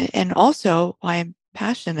today. And also why I'm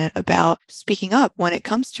passionate about speaking up when it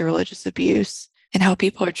comes to religious abuse and how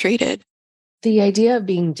people are treated. The idea of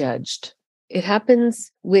being judged, it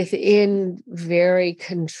happens within very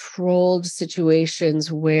controlled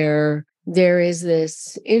situations where there is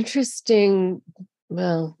this interesting,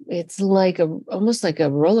 well, it's like almost like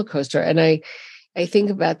a roller coaster. And I think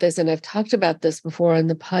about this, and I've talked about this before on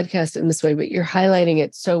the podcast in this way, but you're highlighting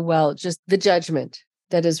it so well, just the judgment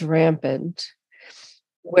that is rampant,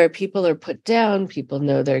 where people are put down, people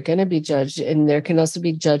know they're going to be judged, and there can also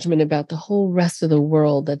be judgment about the whole rest of the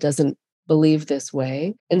world that doesn't believe this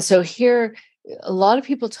way. And so here, a lot of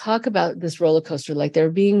people talk about this roller coaster, like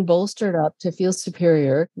they're being bolstered up to feel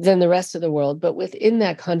superior than the rest of the world. But within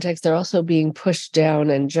that context, they're also being pushed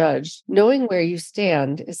down and judged. Knowing where you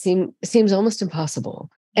stand seems almost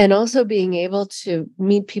impossible. And also being able to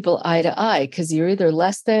meet people eye to eye, because you're either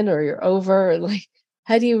less than or you're over. Like,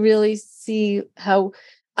 how do you really see how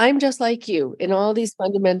I'm just like you in all these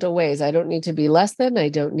fundamental ways? I don't need to be less than. I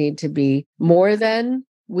don't need to be more than.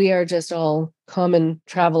 We are just all common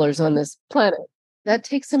travelers on this planet. That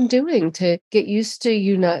takes some doing to get used to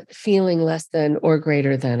you not feeling less than or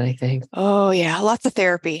greater than, I think. Oh, yeah. Lots of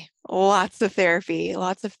therapy.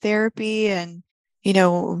 And,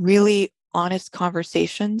 really honest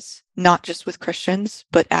conversations, not just with Christians,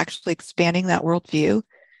 but actually expanding that worldview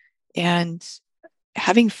and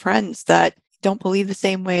having friends that don't believe the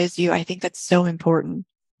same way as you. I think that's so important.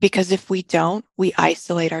 Because if we don't, we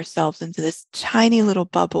isolate ourselves into this tiny little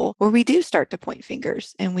bubble where we do start to point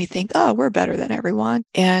fingers and we think, oh, we're better than everyone.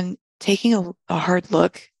 And taking a hard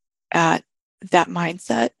look at that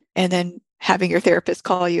mindset and then having your therapist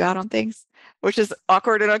call you out on things, which is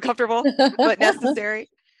awkward and uncomfortable, but necessary.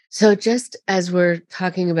 So just as we're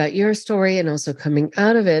talking about your story and also coming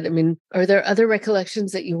out of it, I mean, are there other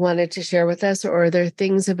recollections that you wanted to share with us, or are there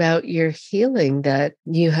things about your healing that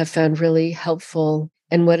you have found really helpful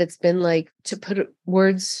and what it's been like to put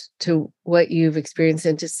words to what you've experienced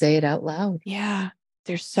and to say it out loud? Yeah,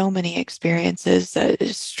 there's so many experiences,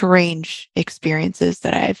 strange experiences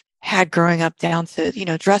that I've had growing up, down to,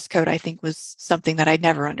 dress code, I think was something that I'd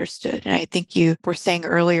never understood. And I think you were saying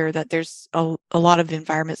earlier that there's a lot of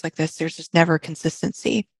environments like this, there's just never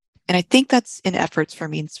consistency. And I think that's in efforts for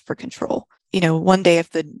means for control. One day if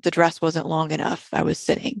the dress wasn't long enough, I was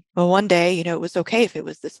sitting. But one day, it was okay if it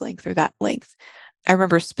was this length or that length. I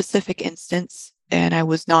remember a specific instance, and I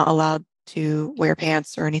was not allowed to wear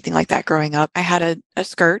pants or anything like that growing up. I had a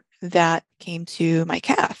skirt that came to my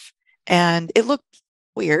calf, and it looked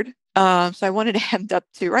weird. So I wanted it hemmed up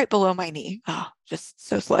to right below my knee. Oh, just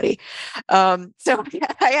so slutty. So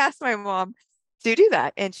I asked my mom to do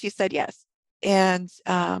that, and she said yes. And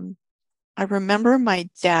I remember my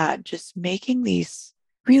dad just making these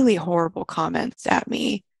really horrible comments at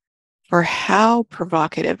me for how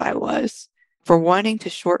provocative I was, for wanting to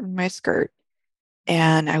shorten my skirt.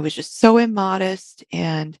 And I was just so immodest,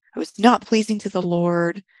 and I was not pleasing to the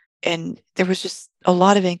Lord. And there was just a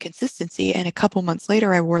lot of inconsistency. And a couple months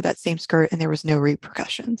later, I wore that same skirt and there was no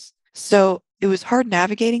repercussions. So it was hard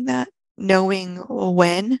navigating that. knowing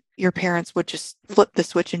when your parents would just flip the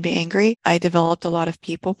switch and be angry, I developed a lot of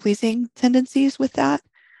people pleasing tendencies with that,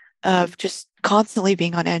 of just constantly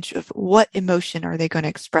being on edge of what emotion are they going to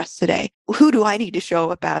express today? Who do I need to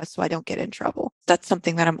show up as so I don't get in trouble? That's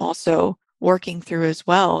something that I'm also working through as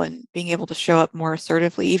well, and being able to show up more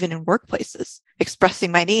assertively, even in workplaces,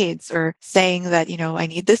 expressing my needs or saying that, I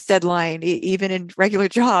need this deadline, even in regular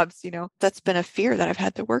jobs, that's been a fear that I've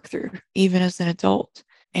had to work through, even as an adult.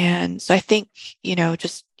 And so I think,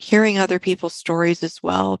 just hearing other people's stories as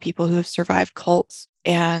well, people who have survived cults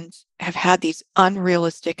and have had these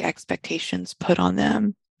unrealistic expectations put on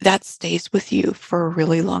them, that stays with you for a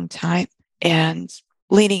really long time. And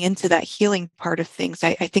leaning into that healing part of things,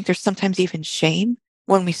 I think there's sometimes even shame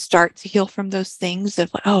when we start to heal from those things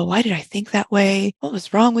of like, oh, why did I think that way? What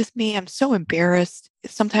was wrong with me? I'm so embarrassed.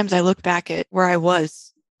 Sometimes I look back at where I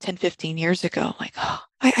was 10, 15 years ago, like, oh,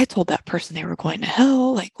 I told that person they were going to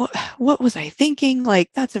hell. Like, what was I thinking? Like,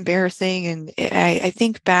 that's embarrassing. And I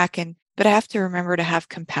think back, but I have to remember to have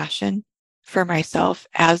compassion for myself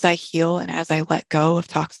as I heal and as I let go of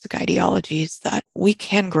toxic ideologies, that we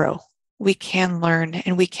can grow, we can learn,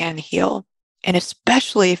 and we can heal. And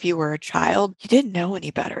especially if you were a child, you didn't know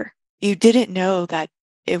any better. You didn't know that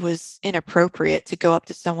it was inappropriate to go up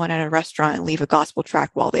to someone at a restaurant and leave a gospel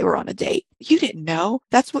tract while they were on a date. You didn't know.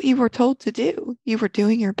 That's what you were told to do. You were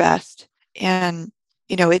doing your best. And,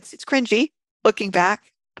 it's cringy looking back,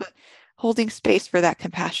 but holding space for that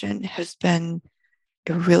compassion has been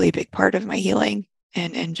a really big part of my healing,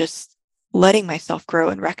 and just letting myself grow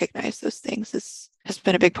and recognize those things has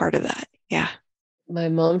been a big part of that. Yeah. My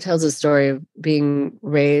mom tells a story of being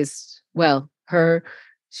raised,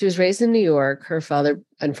 she was raised in New York. Her father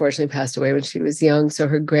unfortunately passed away when she was young. So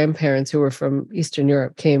her grandparents, who were from Eastern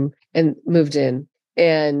Europe, came and moved in.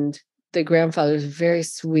 And the grandfather was a very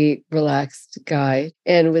sweet, relaxed guy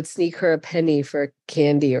and would sneak her a penny for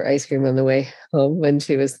candy or ice cream on the way home when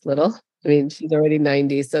she was little. I mean, she's already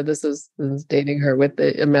 90, so this was dating her with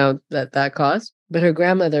the amount that cost. But her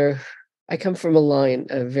grandmother, I come from a line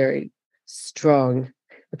of very strong,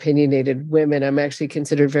 opinionated women. I'm actually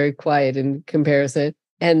considered very quiet in comparison.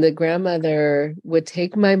 And the grandmother would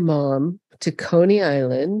take my mom to Coney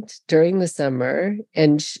Island during the summer,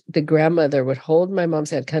 and the grandmother would hold my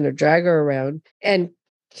mom's head, kind of drag her around, and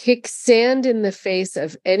kick sand in the face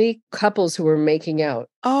of any couples who were making out.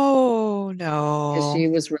 Oh, no. Because she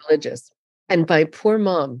was religious. And my poor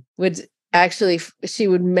mom would actually, she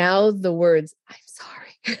would mouth the words, "I'm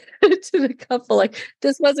sorry," to the couple, like,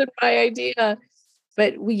 this wasn't my idea.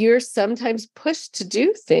 But you're sometimes pushed to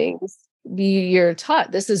do things. You're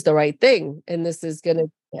taught this is the right thing, and this is going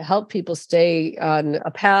to help people stay on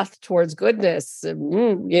a path towards goodness.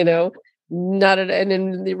 And in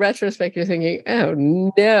the retrospect, you're thinking, oh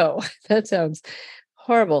no, that sounds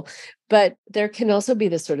horrible. But there can also be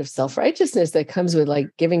this sort of self-righteousness that comes with like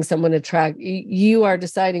giving someone a track. You are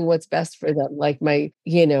deciding what's best for them. Like my,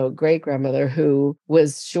 great grandmother, who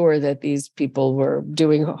was sure that these people were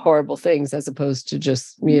doing horrible things as opposed to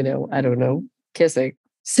just, I don't know, kissing.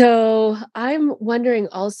 So I'm wondering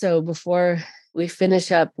also, before we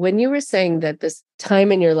finish up, when you were saying that this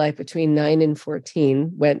time in your life between 9 and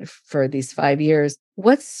 14 went for these 5 years,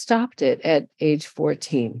 what stopped it at age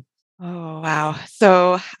 14? Oh, wow.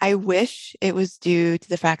 So I wish it was due to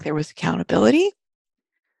the fact there was accountability.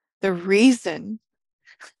 The reason,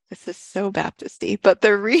 this is so Baptisty, but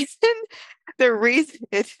the reason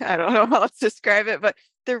I don't know how else to describe it, but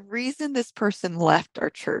the reason this person left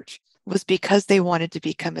our church was because they wanted to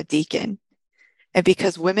become a deacon. And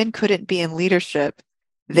because women couldn't be in leadership,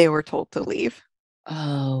 they were told to leave.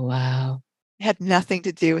 Oh, wow. It had nothing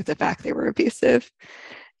to do with the fact they were abusive.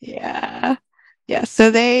 Yeah. Yeah. So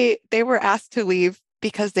they were asked to leave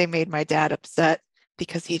because they made my dad upset,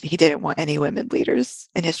 because he didn't want any women leaders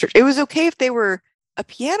in his church. It was okay if they were a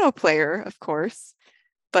piano player, of course,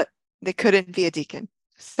 but they couldn't be a deacon.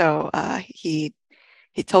 So he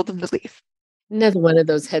told them to leave. Another one of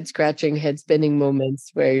those head scratching, head spinning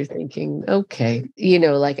moments where you're thinking, okay,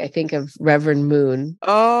 like I think of Reverend Moon.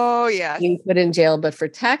 Oh, yeah. Being put in jail, but for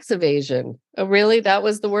tax evasion. Oh, really? That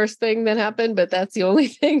was the worst thing that happened, but that's the only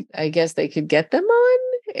thing I guess they could get them on.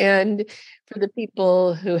 And for the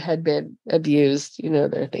people who had been abused,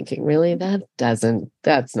 they're thinking, really, that's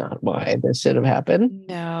not why this should have happened.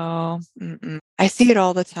 No. I see it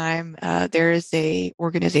all the time. There is a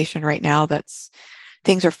organization right now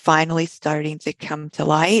things are finally starting to come to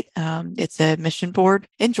light. It's a mission board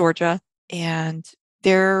in Georgia, and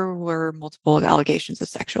there were multiple allegations of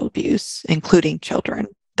sexual abuse, including children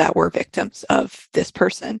that were victims of this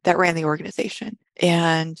person that ran the organization.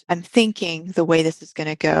 And I'm thinking the way this is going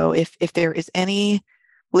to go, if there is any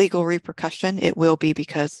legal repercussion, it will be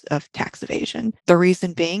because of tax evasion. The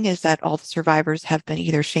reason being is that all the survivors have been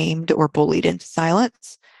either shamed or bullied into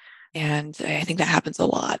silence. And I think that happens a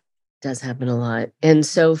lot. Does happen a lot. And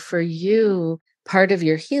so for you, part of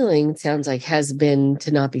your healing sounds like has been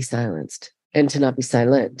to not be silenced and to not be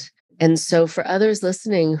silent. And so for others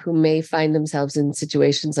listening who may find themselves in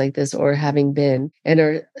situations like this or having been and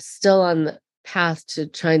are still on the path to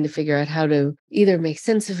trying to figure out how to either make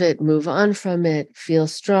sense of it, move on from it, feel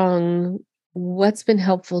strong, what's been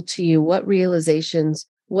helpful to you? What realizations,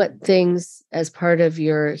 what things as part of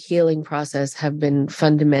your healing process have been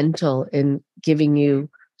fundamental in giving you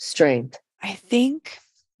strength? I think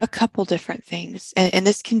a couple different things, and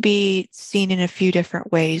this can be seen in a few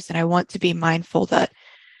different ways. And I want to be mindful that,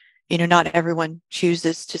 not everyone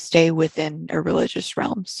chooses to stay within a religious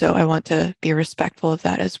realm. So I want to be respectful of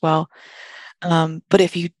that as well. But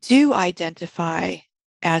if you do identify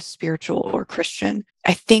as spiritual or Christian,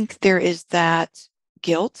 I think there is that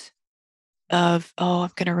guilt of, oh,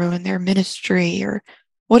 I'm going to ruin their ministry, or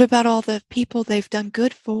what about all the people they've done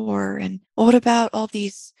good for? And what about all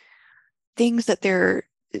these things that they're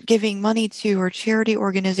giving money to or charity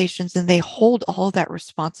organizations, and they hold all that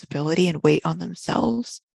responsibility and weight on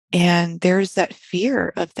themselves. And there's that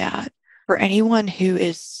fear of that for anyone who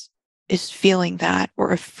is feeling that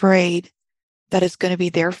or afraid that it's going to be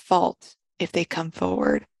their fault if they come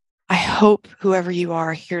forward. I hope whoever you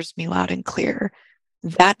are hears me loud and clear.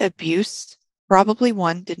 That abuse, probably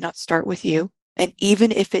one, did not start with you. And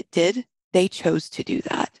even if it did, they chose to do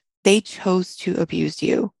that. They chose to abuse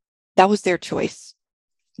you. That was their choice.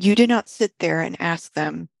 You did not sit there and ask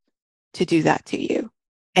them to do that to you.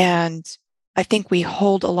 And I think we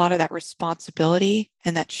hold a lot of that responsibility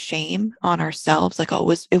and that shame on ourselves, like,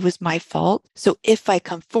 oh, it was my fault. So if I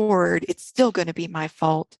come forward, it's still going to be my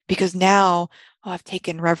fault because now I've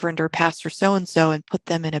taken Reverend or Pastor so-and-so and put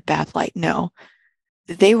them in a bad light. No,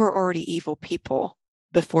 they were already evil people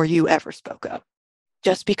before you ever spoke up.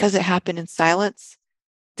 Just because it happened in silence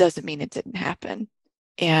doesn't mean it didn't happen.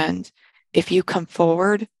 And if you come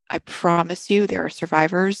forward, I promise you there are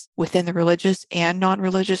survivors within the religious and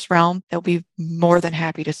non-religious realm that will be more than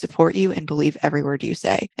happy to support you and believe every word you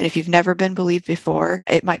say. And if you've never been believed before,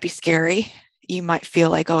 it might be scary. You might feel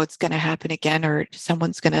like, oh, it's going to happen again, or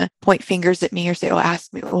someone's going to point fingers at me or say, oh,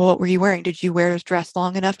 ask me, well, what were you wearing? Did you wear this dress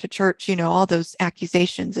long enough to church? All those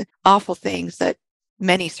accusations and awful things that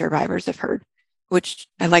many survivors have heard, which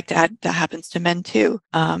I like to add that happens to men too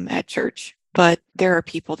at church. But there are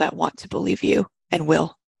people that want to believe you and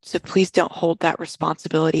will. So please don't hold that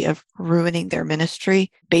responsibility of ruining their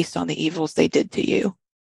ministry based on the evils they did to you,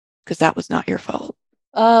 because that was not your fault.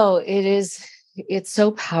 Oh, it is. It's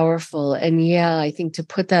so powerful. And yeah, I think to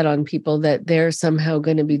put that on people that they're somehow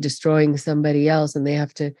going to be destroying somebody else and they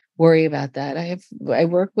have to worry about that. I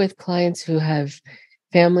work with clients who have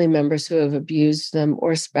family members who have abused them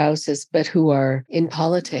or spouses, but who are in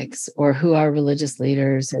politics or who are religious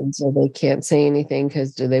leaders. And so they can't say anything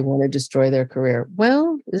because do they want to destroy their career?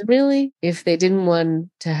 Well, really, if they didn't want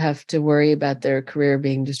to have to worry about their career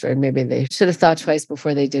being destroyed, maybe they should have thought twice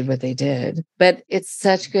before they did what they did. But it's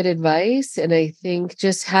such good advice. And I think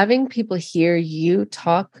just having people hear you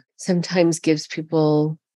talk sometimes gives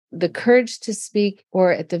people the courage to speak,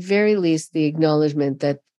 or at the very least, the acknowledgement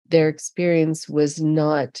that their experience was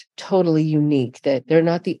not totally unique, that they're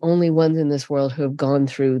not the only ones in this world who have gone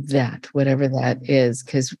through that, whatever that is.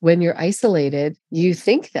 Because when you're isolated, you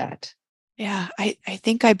think that. Yeah, I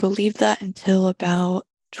think I believed that until about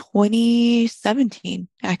 2017,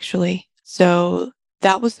 actually. So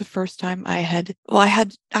that was the first time I had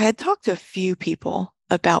talked to a few people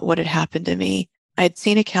about what had happened to me. I had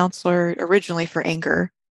seen a counselor originally for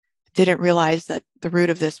anger, didn't realize that the root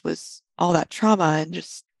of this was all that trauma and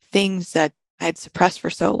just things that I had suppressed for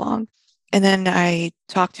so long. And then I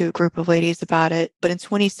talked to a group of ladies about it. But in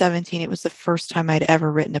 2017, it was the first time I'd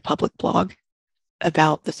ever written a public blog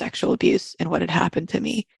about the sexual abuse and what had happened to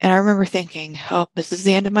me. And I remember thinking, oh, this is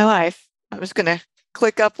the end of my life. I'm just going to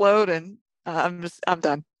click upload and I'm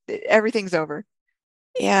done. Everything's over.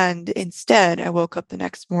 And instead, I woke up the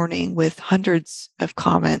next morning with hundreds of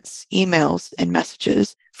comments, emails, and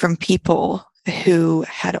messages from people who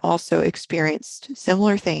had also experienced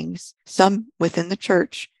similar things, some within the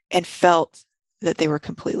church, and felt that they were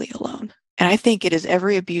completely alone. And I think it is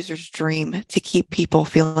every abuser's dream to keep people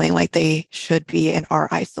feeling like they should be and are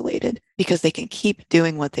isolated because they can keep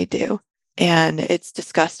doing what they do. And it's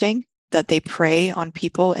disgusting that they prey on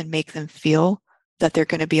people and make them feel that they're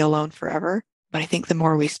going to be alone forever. But I think the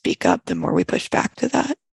more we speak up, the more we push back to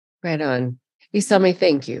that. Right on. Isami,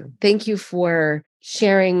 thank you. Thank you for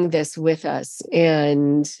sharing this with us,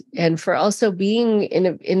 and for also being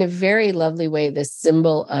in a very lovely way this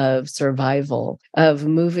symbol of survival, of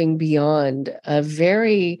moving beyond a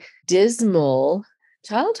very dismal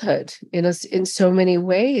childhood in so many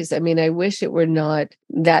ways. I mean, I wish it were not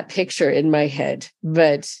that picture in my head,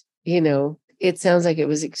 but it sounds like it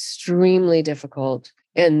was extremely difficult.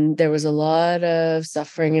 And there was a lot of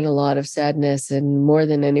suffering and a lot of sadness, and more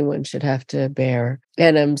than anyone should have to bear.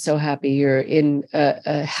 And I'm so happy you're in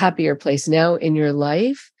a happier place now in your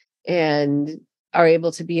life and are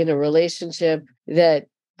able to be in a relationship that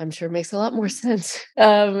I'm sure makes a lot more sense,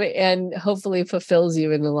 and hopefully fulfills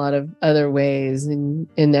you in a lot of other ways. And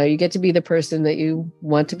now you get to be the person that you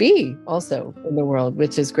want to be also in the world,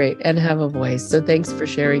 which is great, and have a voice. So thanks for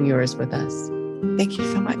sharing yours with us. Thank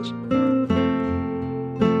you so much.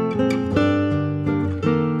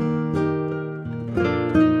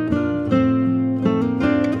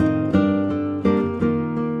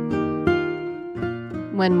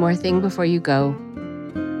 One more thing before you go.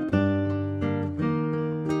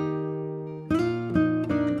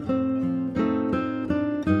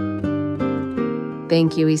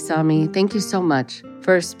 Thank you, Isami. Thank you so much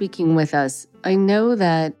for speaking with us. I know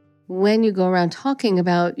that when you go around talking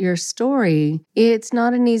about your story, it's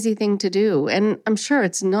not an easy thing to do. And I'm sure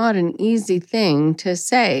it's not an easy thing to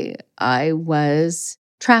say, I was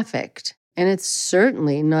trafficked. And it's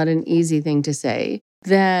certainly not an easy thing to say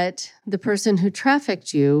that the person who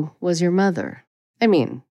trafficked you was your mother. I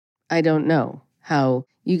mean, I don't know how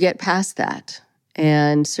you get past that.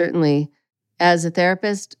 And certainly, as a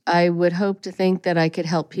therapist, I would hope to think that I could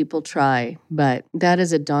help people try, but that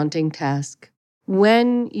is a daunting task.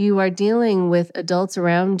 When you are dealing with adults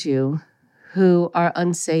around you who are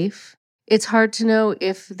unsafe, it's hard to know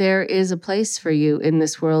if there is a place for you in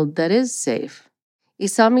this world that is safe.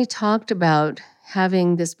 Isami talked about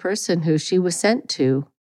having this person who she was sent to,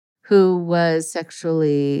 who was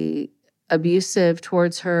sexually abusive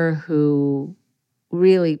towards her, who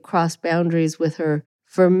really crossed boundaries with her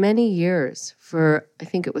for many years, for I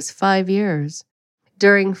think it was 5 years,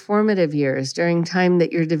 during formative years, during time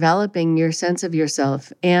that you're developing your sense of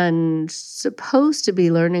yourself and supposed to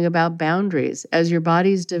be learning about boundaries as your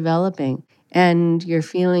body's developing. And you're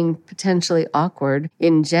feeling potentially awkward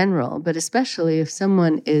in general, but especially if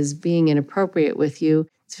someone is being inappropriate with you,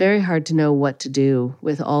 it's very hard to know what to do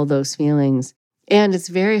with all those feelings. And it's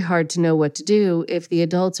very hard to know what to do if the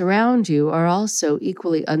adults around you are also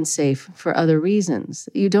equally unsafe for other reasons.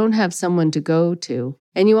 You don't have someone to go to.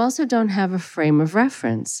 And you also don't have a frame of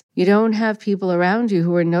reference. You don't have people around you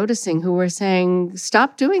who are noticing, who are saying,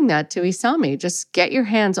 stop doing that to Isami. Just get your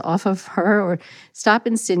hands off of her, or stop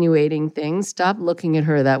insinuating things. Stop looking at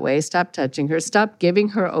her that way. Stop touching her. Stop giving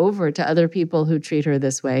her over to other people who treat her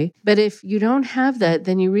this way. But if you don't have that,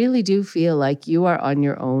 then you really do feel like you are on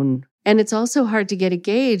your own. And it's also hard to get a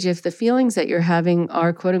gauge if the feelings that you're having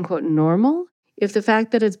are quote unquote normal, if the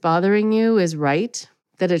fact that it's bothering you is right,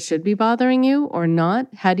 that it should be bothering you or not.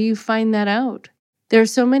 How do you find that out? There are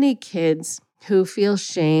so many kids who feel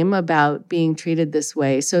shame about being treated this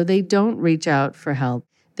way, so they don't reach out for help.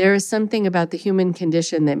 There is something about the human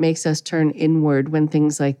condition that makes us turn inward when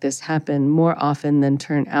things like this happen more often than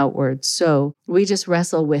turn outward. So we just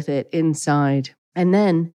wrestle with it inside. And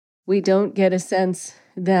then we don't get a sense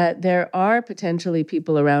that there are potentially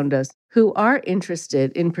people around us who are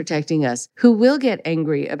interested in protecting us, who will get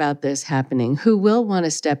angry about this happening, who will want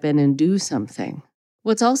to step in and do something.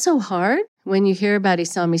 What's also hard when you hear about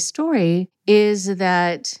Isami's story is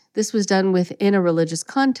that this was done within a religious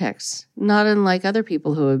context, not unlike other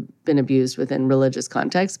people who have been abused within religious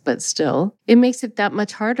contexts, but still, it makes it that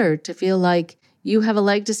much harder to feel like you have a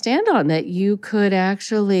leg to stand on, that you could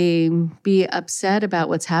actually be upset about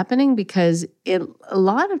what's happening, because a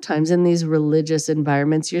lot of times in these religious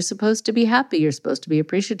environments, you're supposed to be happy. You're supposed to be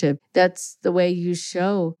appreciative. That's the way you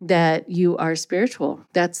show that you are spiritual.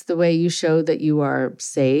 That's the way you show that you are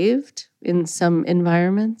saved in some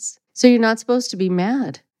environments. So you're not supposed to be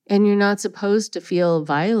mad, and you're not supposed to feel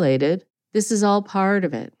violated. This is all part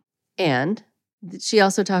of it. And she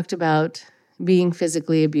also talked about being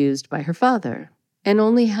physically abused by her father, and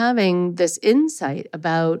only having this insight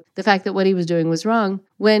about the fact that what he was doing was wrong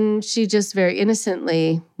when she just very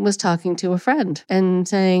innocently was talking to a friend and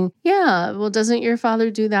saying, yeah, well, doesn't your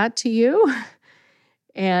father do that to you?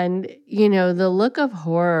 And, the look of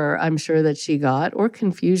horror I'm sure that she got, or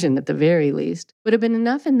confusion at the very least, would have been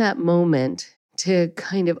enough in that moment to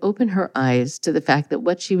kind of open her eyes to the fact that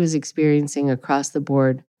what she was experiencing across the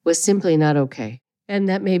board was simply not okay. And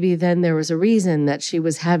that maybe then there was a reason that she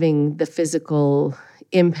was having the physical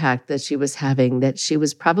impact that she was having, that she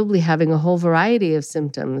was probably having a whole variety of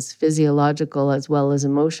symptoms, physiological as well as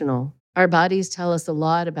emotional. Our bodies tell us a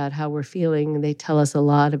lot about how we're feeling, and they tell us a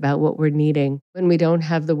lot about what we're needing when we don't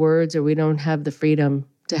have the words or we don't have the freedom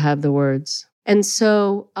to have the words. And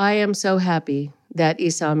so I am so happy that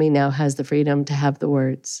Isami now has the freedom to have the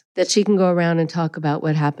words, that she can go around and talk about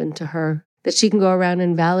what happened to her, that she can go around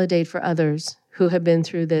and validate for others who have been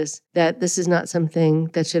through this, that this is not something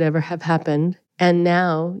that should ever have happened. And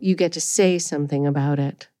now you get to say something about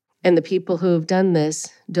it. And the people who have done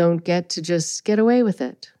this don't get to just get away with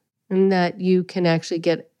it. And that you can actually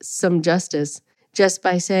get some justice just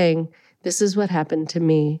by saying, this is what happened to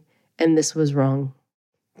me, and this was wrong.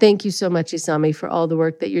 Thank you so much, Isami, for all the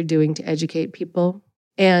work that you're doing to educate people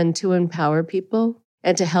and to empower people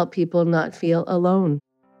and to help people not feel alone.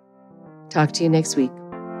 Talk to you next week.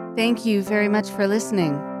 Thank you very much for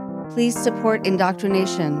listening. Please support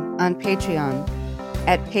Indoctrination on Patreon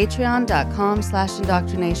at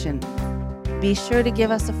patreon.com/indoctrination. Be sure to give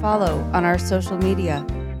us a follow on our social media.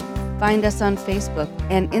 Find us on Facebook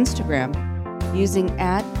and Instagram using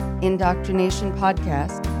 @Indoctrination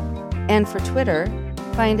Podcast. And for Twitter,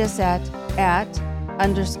 find us at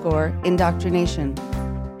 @_indoctrination.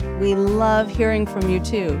 We love hearing from you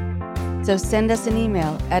too. So send us an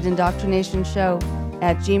email at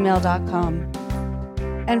indoctrinationshow@gmail.com.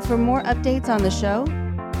 And for more updates on the show,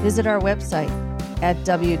 visit our website at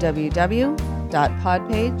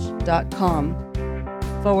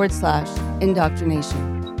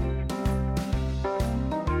www.podpage.com/indoctrination.